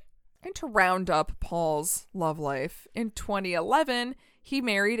 And to round up Paul's love life, in 2011, he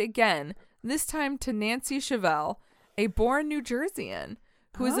married again, this time to Nancy Chevelle, a born New Jerseyan,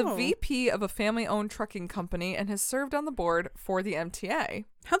 who is a VP of a family-owned trucking company and has served on the board for the MTA.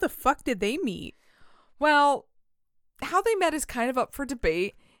 How the fuck did they meet? Well, how they met is kind of up for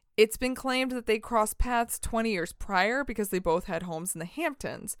debate. It's been claimed that they crossed paths 20 years prior because they both had homes in the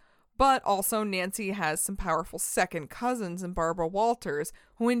Hamptons. But also Nancy has some powerful second cousins in Barbara Walters,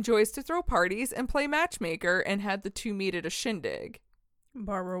 who enjoys to throw parties and play matchmaker, and had the two meet at a shindig.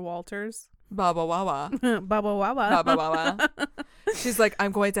 Barbara Walters. Baba Wawa. Baba Wawa. Baba Wawa. She's like,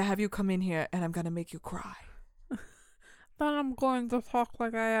 I'm going to have you come in here and I'm going to make you cry. Then I'm going to talk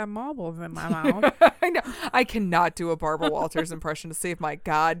like I have marbles in my mouth. I know. I cannot do a Barbara Walters impression to save my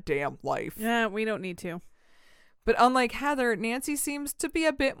goddamn life. Yeah, we don't need to. But unlike Heather, Nancy seems to be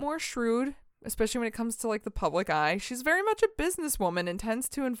a bit more shrewd, especially when it comes to like the public eye. She's very much a businesswoman and tends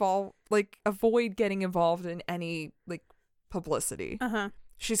to avoid getting involved in any like publicity.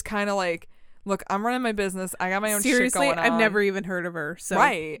 She's kind of like, look, I'm running my business. I got my own shit going on. I've never even heard of her.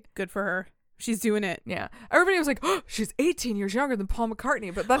 So good for her. She's doing it. Yeah. Everybody was like, oh, she's 18 years younger than Paul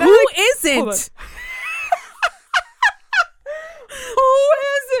McCartney. But then Who isn't?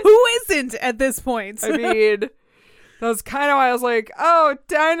 Who isn't at this point? I mean, that was kind of why I was like, oh,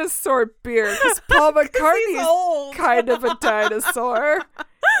 dinosaur beer. Because Paul McCartney's kind of a dinosaur.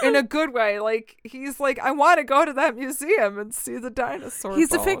 In a good way. Like, he's like, I want to go to that museum and see the dinosaur He's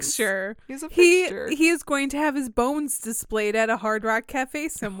bones. a fixture. He's a fixture. He is going to have his bones displayed at a Hard Rock Cafe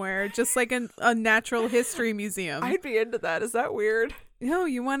somewhere, just like a natural history museum. I'd be into that. Is that weird? No,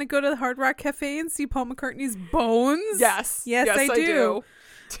 you want to go to the Hard Rock Cafe and see Paul McCartney's bones? Yes. Yes, I do.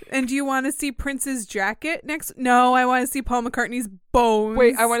 And do you want to see Prince's jacket next? No, I want to see Paul McCartney's bones.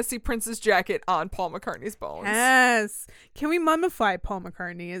 Wait, I want to see Prince's jacket on Paul McCartney's bones. Yes. Can we mummify Paul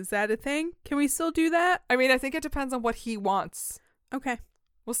McCartney? Is that a thing? Can we still do that? I mean, I think it depends on what he wants. Okay.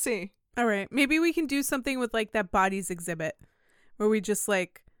 We'll see. All right. Maybe we can do something with like that bodies exhibit where we just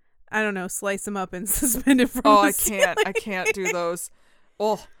like, I don't know, slice them up and suspend it from the ceiling. I can't do those.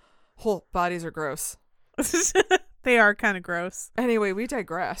 Oh, bodies are gross. They are kind of gross. Anyway, we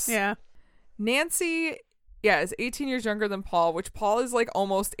digress. Yeah. Nancy, is 18 years younger than Paul, which Paul is like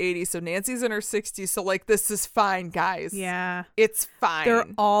almost 80. So Nancy's in her 60s. So like, this is fine, guys. Yeah. It's fine. They're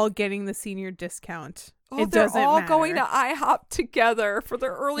all getting the senior discount. Oh, they're all going to IHOP together for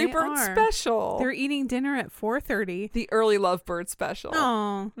their early bird special. They're eating dinner at 4:30. The early lovebird special.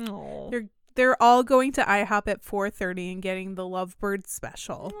 Oh. They're all going to IHOP at 4:30 and getting the lovebird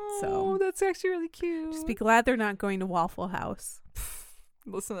special. Oh, that's actually really cute. Just be glad they're not going to Waffle House.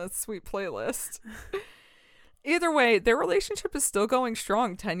 Listen to that sweet playlist. Either way, their relationship is still going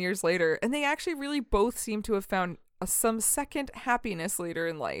strong 10 years later, and they actually really both seem to have found some second happiness later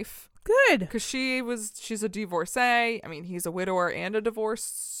in life. Good. Because she's a divorcee. I mean, he's a widower and a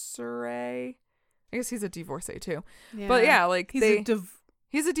divorcee. I guess he's a divorcee too. Yeah. But yeah, like he's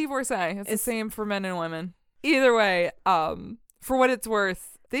a divorcee. It's the same for men and women. Either way, for what it's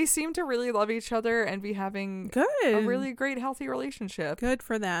worth, they seem to really love each other and be having a really great, healthy relationship. Good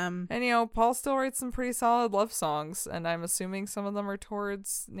for them. And, Paul still writes some pretty solid love songs, and I'm assuming some of them are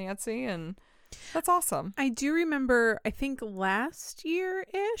towards Nancy, and that's awesome. I do remember, I think last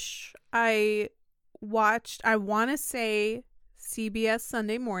year-ish, I want to say CBS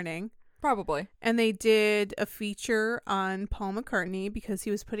Sunday Morning. Probably. And they did a feature on Paul McCartney because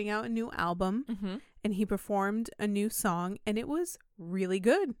he was putting out a new album. Mm-hmm. And he performed a new song, and it was really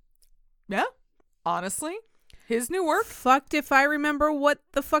good. Yeah. Honestly, his new work. Fucked if I remember what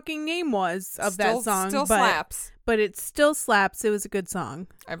the fucking name was of that song. Still slaps. But it still slaps. It was a good song.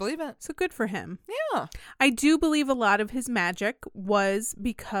 I believe it. So good for him. Yeah. I do believe a lot of his magic was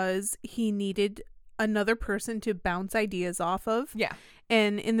because he needed another person to bounce ideas off of. Yeah.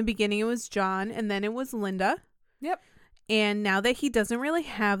 And in the beginning it was John, and then it was Linda. Yep. And now that he doesn't really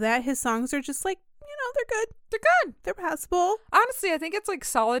have that, his songs are just like, they're good. They're good. They're passable. Honestly, I think it's like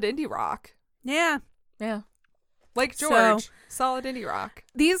solid indie rock. Yeah. Yeah. Like George. Solid indie rock.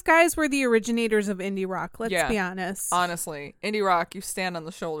 These guys were the originators of indie rock, let's be honest. Honestly. Indie rock, you stand on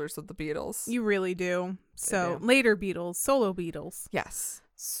the shoulders of the Beatles. You really do. So later Beatles, solo Beatles. Yes.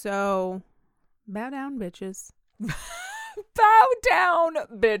 So bow down, bitches. Bow down,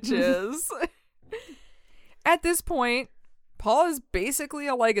 bitches. At this point, Paul is basically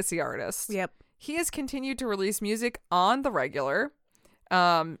a legacy artist. Yep. He has continued to release music on the regular.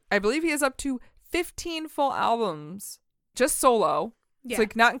 I believe he is up to 15 full albums, just solo. Yeah. It's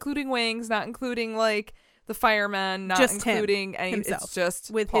like not including Wings, not including like the Firemen, not just including any. himself, it's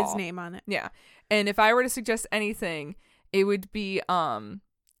just with Paul. his name on it. Yeah. And if I were to suggest anything, it would be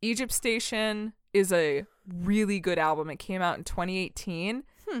Egypt Station is a really good album. It came out in 2018.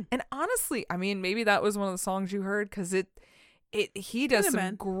 And honestly, I mean, maybe that was one of the songs you heard because he does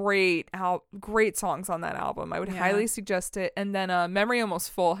some great songs on that album. I would highly suggest it. And then Memory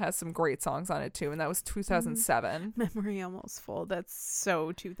Almost Full has some great songs on it too, and that was 2007. Memory Almost Full. That's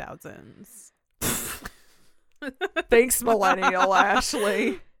so 2000s. Thanks, Millennial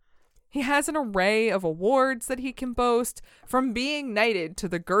Ashley. He has an array of awards that he can boast, from being knighted to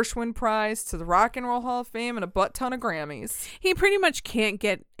the Gershwin Prize to the Rock and Roll Hall of Fame and a butt ton of Grammys. He pretty much can't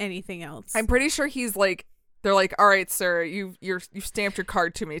get anything else. I'm pretty sure he's like, they're like, all right, sir, you've stamped your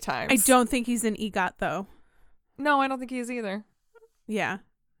card too many times. I don't think he's an EGOT though. No, I don't think he is either. Yeah.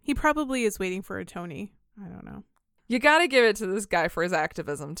 He probably is waiting for a Tony. I don't know. You gotta give it to this guy for his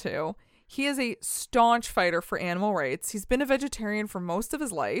activism too. He is a staunch fighter for animal rights. He's been a vegetarian for most of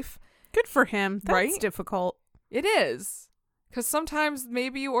his life. Good for him. That's right? difficult. It is. Because sometimes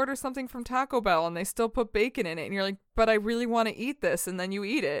maybe you order something from Taco Bell and they still put bacon in it. And you're like, but I really want to eat this. And then you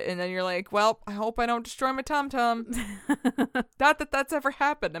eat it. And then you're like, well, I hope I don't destroy my Tum-Tum. Not that that's ever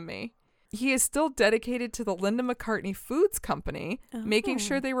happened to me. He is still dedicated to the Linda McCartney Foods Company, making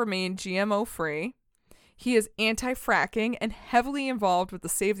sure they remain GMO free. He is anti-fracking and heavily involved with the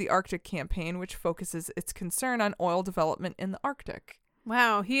Save the Arctic campaign, which focuses its concern on oil development in the Arctic.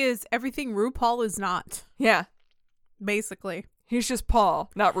 Wow, he is everything RuPaul is not. Yeah. Basically. He's just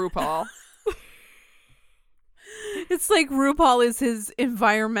Paul, not RuPaul. It's like RuPaul is his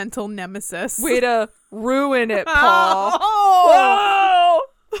environmental nemesis. Way to ruin it, Paul. Oh!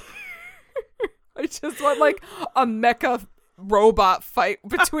 I just want like a mecha robot fight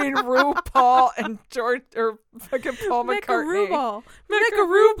between RuPaul and George or fucking Paul McCartney.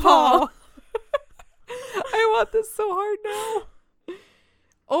 Mecha RuPaul. I want this so hard now.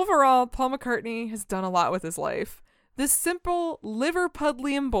 Overall, Paul McCartney has done a lot with his life. This simple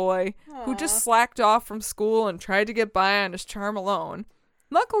Liverpudlian boy who just slacked off from school and tried to get by on his charm alone.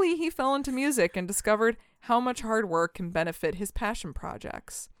 Luckily, he fell into music and discovered how much hard work can benefit his passion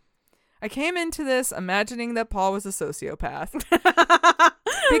projects. I came into this imagining that Paul was a sociopath.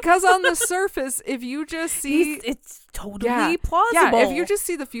 Because on the surface, if you just see... It's totally plausible. Yeah, if you just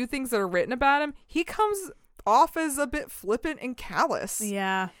see the few things that are written about him, he comes off as a bit flippant and callous.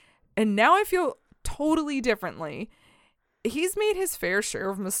 Yeah. And now I feel totally differently. He's made his fair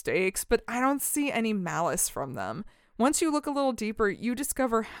share of mistakes, but I don't see any malice from them. Once you look a little deeper, you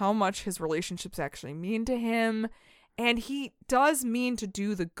discover how much his relationships actually mean to him. And he does mean to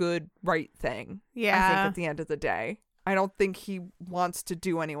do the good, right thing. Yeah. I think at the end of the day. I don't think he wants to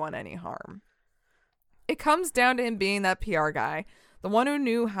do anyone any harm. It comes down to him being that PR guy, the one who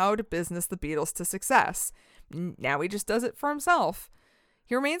knew how to business the Beatles to success. Now he just does it for himself.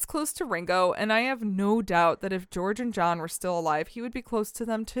 He remains close to Ringo, and I have no doubt that if George and John were still alive, he would be close to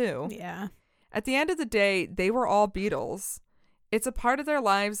them too. Yeah. At the end of the day, they were all Beatles. It's a part of their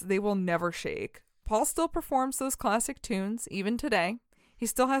lives they will never shake. Paul still performs those classic tunes, even today. He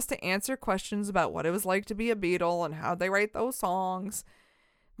still has to answer questions about what it was like to be a Beatle and how they write those songs.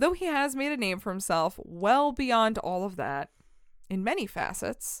 Though he has made a name for himself well beyond all of that, in many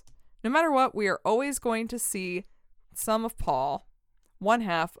facets, no matter what, we are always going to see some of Paul, one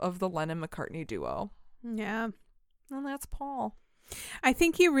half of the Lennon-McCartney duo. Yeah. And that's Paul. I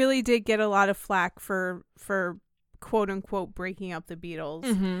think he really did get a lot of flack for quote unquote breaking up the Beatles.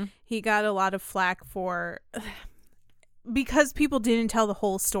 Mm-hmm. He got a lot of flack for because people didn't tell the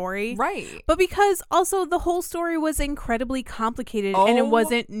whole story. Right. But because also the whole story was incredibly complicated and it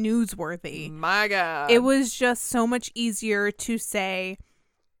wasn't newsworthy. My God. It was just so much easier to say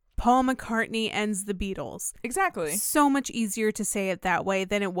Paul McCartney ends the Beatles. Exactly. So much easier to say it that way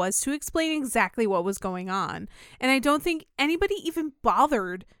than it was to explain exactly what was going on. And I don't think anybody even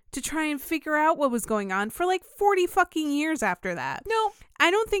bothered to try and figure out what was going on for like 40 fucking years after that. No. I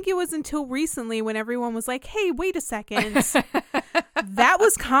don't think it was until recently when everyone was like, hey, wait a second. That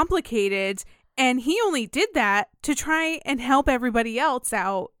was complicated. And he only did that to try and help everybody else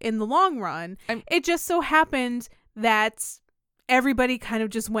out in the long run. It just so happened that everybody kind of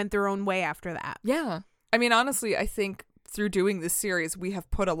just went their own way after that. Yeah. I mean, honestly, I think through doing this series, we have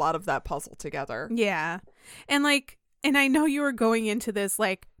put a lot of that puzzle together. Yeah. And like, and I know you were going into this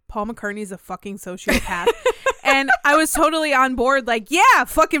like, Paul McCartney's a fucking sociopath. And I was totally on board, like, yeah,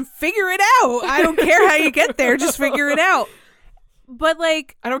 fucking figure it out. I don't care how you get there, just figure it out. But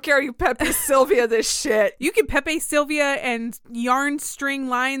like, I don't care how you Pepe Sylvia this shit. You can Pepe Sylvia and yarn string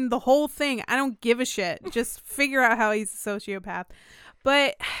line the whole thing. I don't give a shit. Just figure out how he's a sociopath.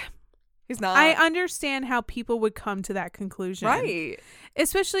 But he's not. I understand how people would come to that conclusion. Right.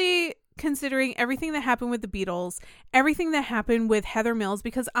 Especially considering everything that happened with the Beatles, everything that happened with Heather Mills,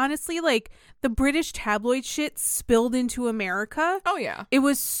 because honestly, like, the British tabloid shit spilled into America. Oh, yeah. It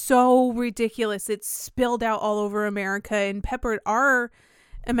was so ridiculous. It spilled out all over America and peppered our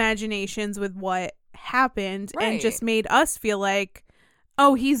imaginations with what happened and just made us feel like,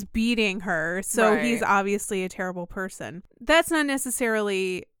 oh, he's beating her, so he's obviously a terrible person. That's not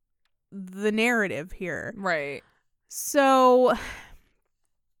necessarily the narrative here. Right. So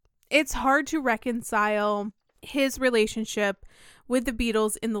it's hard to reconcile his relationship with the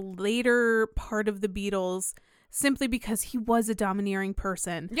Beatles in the later part of the Beatles simply because he was a domineering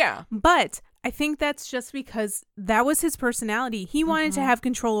person. Yeah. But I think that's just because that was his personality. He wanted to have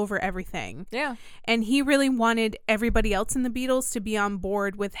control over everything. Yeah. And he really wanted everybody else in the Beatles to be on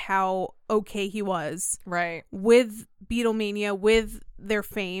board with how okay he was. Right. With Beatlemania, with their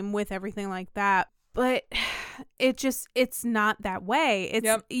fame, with everything like that. But it's not that way.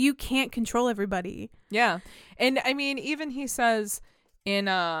 It's you can't control everybody. Yeah. And I mean, even he says in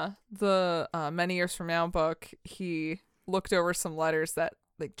the Many Years From Now book, he looked over some letters that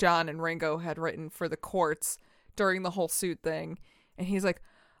like John and Ringo had written for the courts during the whole suit thing. And he's like,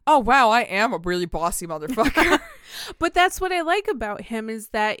 oh, wow, I am a really bossy motherfucker. But that's what I like about him is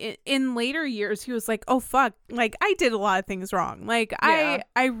that in later years, he was like, oh, fuck, like, I did a lot of things wrong. Like, I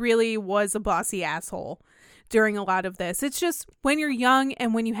really was a bossy asshole during a lot of this. It's just when you're young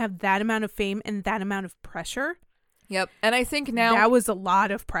and when you have that amount of fame and that amount of pressure. Yep. And I think now that was a lot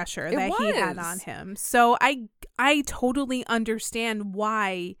of pressure that he had on him. So I totally understand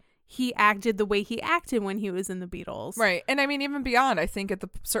why he acted the way he acted when he was in the Beatles. Right. And I mean, even beyond, I think at the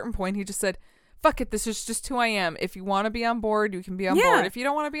certain point, he just said, fuck it, this is just who I am. If you want to be on board, you can be on board. If you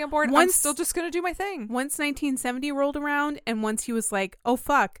don't want to be on board, I'm still just going to do my thing. Once 1970 rolled around and once he was like, oh,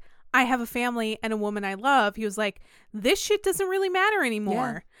 fuck, I have a family and a woman I love, he was like, this shit doesn't really matter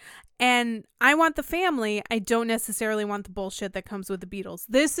anymore. Yeah. And I want the family. I don't necessarily want the bullshit that comes with the Beatles.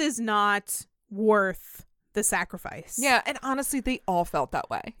 This is not worth the sacrifice. Yeah, and honestly, they all felt that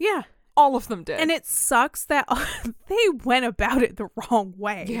way. Yeah. All of them did. And it sucks that they went about it the wrong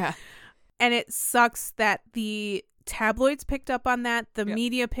way. Yeah. And it sucks that the tabloids picked up on that, the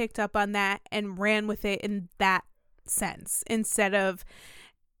media picked up on that, and ran with it in that sense. Instead of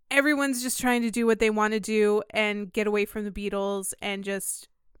everyone's just trying to do what they want to do and get away from the Beatles and just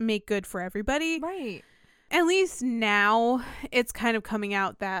make good for everybody. Right. At least now it's kind of coming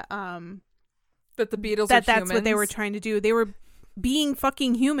out that that the Beatles that's humans. what they were trying to do. They were being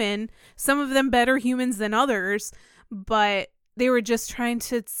fucking human, some of them better humans than others, but they were just trying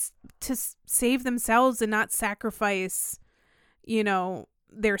to save themselves and not sacrifice, you know,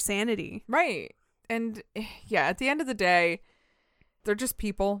 their sanity. Right. And yeah, at the end of the day, they're just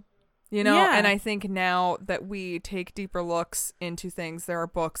people, you know? Yeah. And I think now that we take deeper looks into things, there are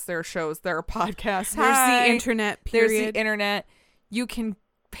books, there are shows, there are podcasts. There's the internet, period. There's the internet. You can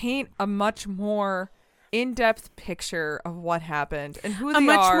paint a much more in-depth picture of what happened and who they are. A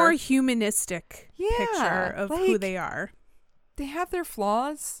much more humanistic picture of who they are. They have their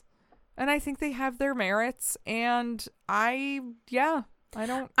flaws, and I think they have their merits, and I don't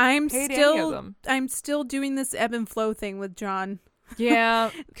hate any of them. I'm still doing this ebb and flow thing with John.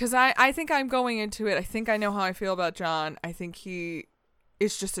 Yeah, because I think I'm going into it. I think I know how I feel about John. I think he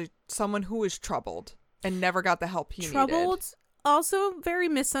is just someone who is troubled and never got the help he needed. Also very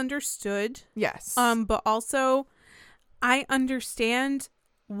misunderstood. Yes. But also I understand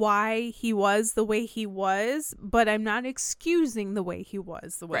why he was the way he was, but I'm not excusing the way he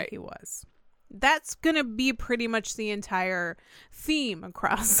was the way he was. That's going to be pretty much the entire theme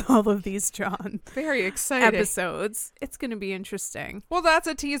across all of these John very exciting episodes. It's going to be interesting. Well, that's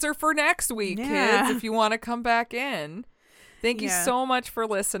a teaser for next week, kids, if you want to come back in. Thank you so much for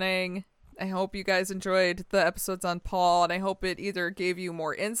listening. I hope you guys enjoyed the episodes on Paul, and I hope it either gave you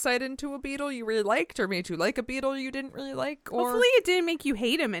more insight into a Beatle you really liked or made you like a Beatle you didn't really like. Or hopefully it didn't make you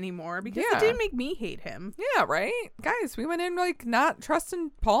hate him anymore, because it didn't make me hate him. Yeah, right? Guys, we went in like not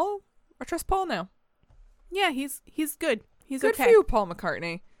trusting Paul. I trust Paul now. Yeah, he's good. He's good okay. For you, Paul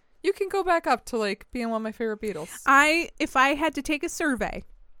McCartney. You can go back up to like being one of my favorite Beatles. If I had to take a survey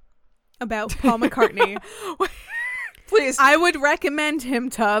about Paul McCartney, Please. I would recommend him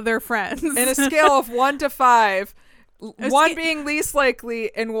to other friends. In a scale of 1 to 5, 1 being least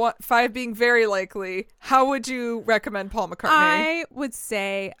likely and 5 being very likely, how would you recommend Paul McCartney? I would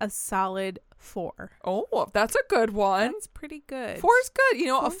say a solid 4. Oh, that's a good one. That's pretty good. 4 is good. You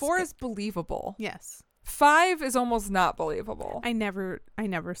know, a 4 good. is believable. Yes. 5 is almost not believable. I never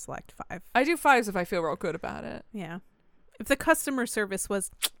select 5. I do 5s if I feel real good about it. Yeah. If the customer service was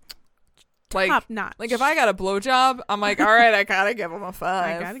Like, top notch. Like if I got a blowjob, I'm like, all right, I gotta give him a 5.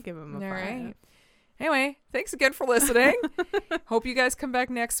 I gotta give him a 5. Right. Anyway, thanks again for listening. Hope you guys come back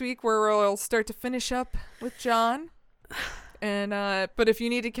next week where we'll start to finish up with John. And but if you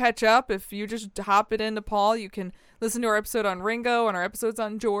need to catch up, if you just hop it into Paul, you can listen to our episode on Ringo and our episodes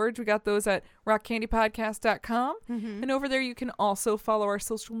on George. We got those at rockcandypodcast.com. Mm-hmm. And over there you can also follow our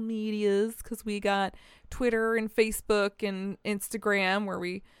social medias because we got Twitter and Facebook and Instagram where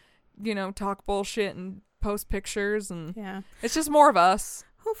we, you know, talk bullshit and post pictures, and it's just more of us.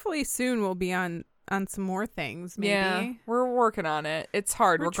 Hopefully soon we'll be on some more things, maybe. Yeah, we're working on it. It's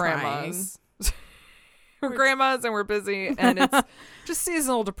hard. We're grandmas. We're grandmas and we're busy, and it's just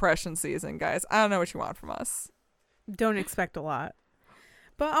seasonal depression season, guys. I don't know what you want from us. Don't expect a lot.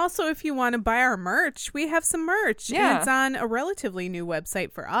 But also, if you want to buy our merch, we have some merch. Yeah. And it's on a relatively new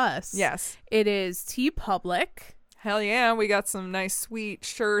website for us. Yes. It is TeePublic. Hell yeah. We got some nice sweet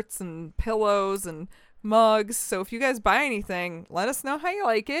shirts and pillows and mugs. So if you guys buy anything, let us know how you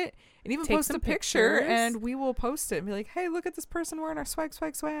like it. And even post a picture and we will post it and be like, hey, look at this person wearing our swag.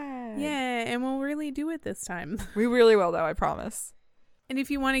 Yeah, and we'll really do it this time. We really will, though, I promise. And if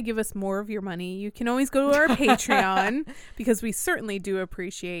you want to give us more of your money, you can always go to our Patreon, because we certainly do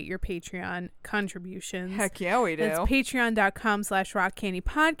appreciate your Patreon contributions. Heck yeah, we do. It's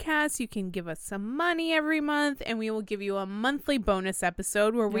patreon.com/rockcandypodcast. You can give us some money every month, and we will give you a monthly bonus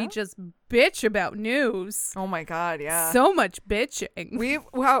episode where we just bitch about news. Oh my God, yeah. So much bitching.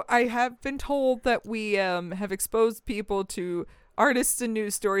 I have been told that we have exposed people to artists and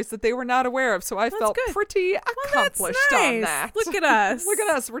news stories that they were not aware of, so I felt pretty accomplished on that. Look at us. Look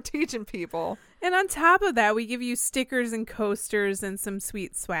at us. We're teaching people. And on top of that, we give you stickers and coasters and some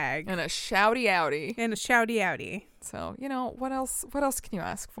sweet swag. And a shouty outy. So, you know, what else can you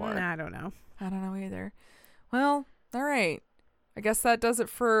ask for? I don't know. I don't know either. Well, all right. I guess that does it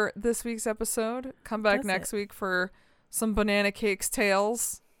for this week's episode. Come back next week for some Banana Cakes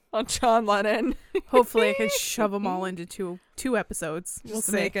tales on John Lennon. Hopefully I can shove them all into two episodes. We'll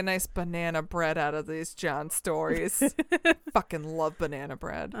make a nice banana bread out of these John stories. Fucking love banana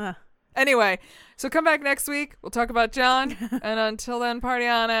bread. Anyway, so come back next week. We'll talk about John. And until then, party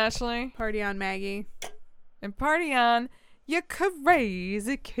on, Ashley. Party on, Maggie. And party on, you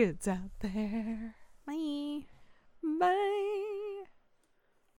crazy kids out there. Bye. Bye.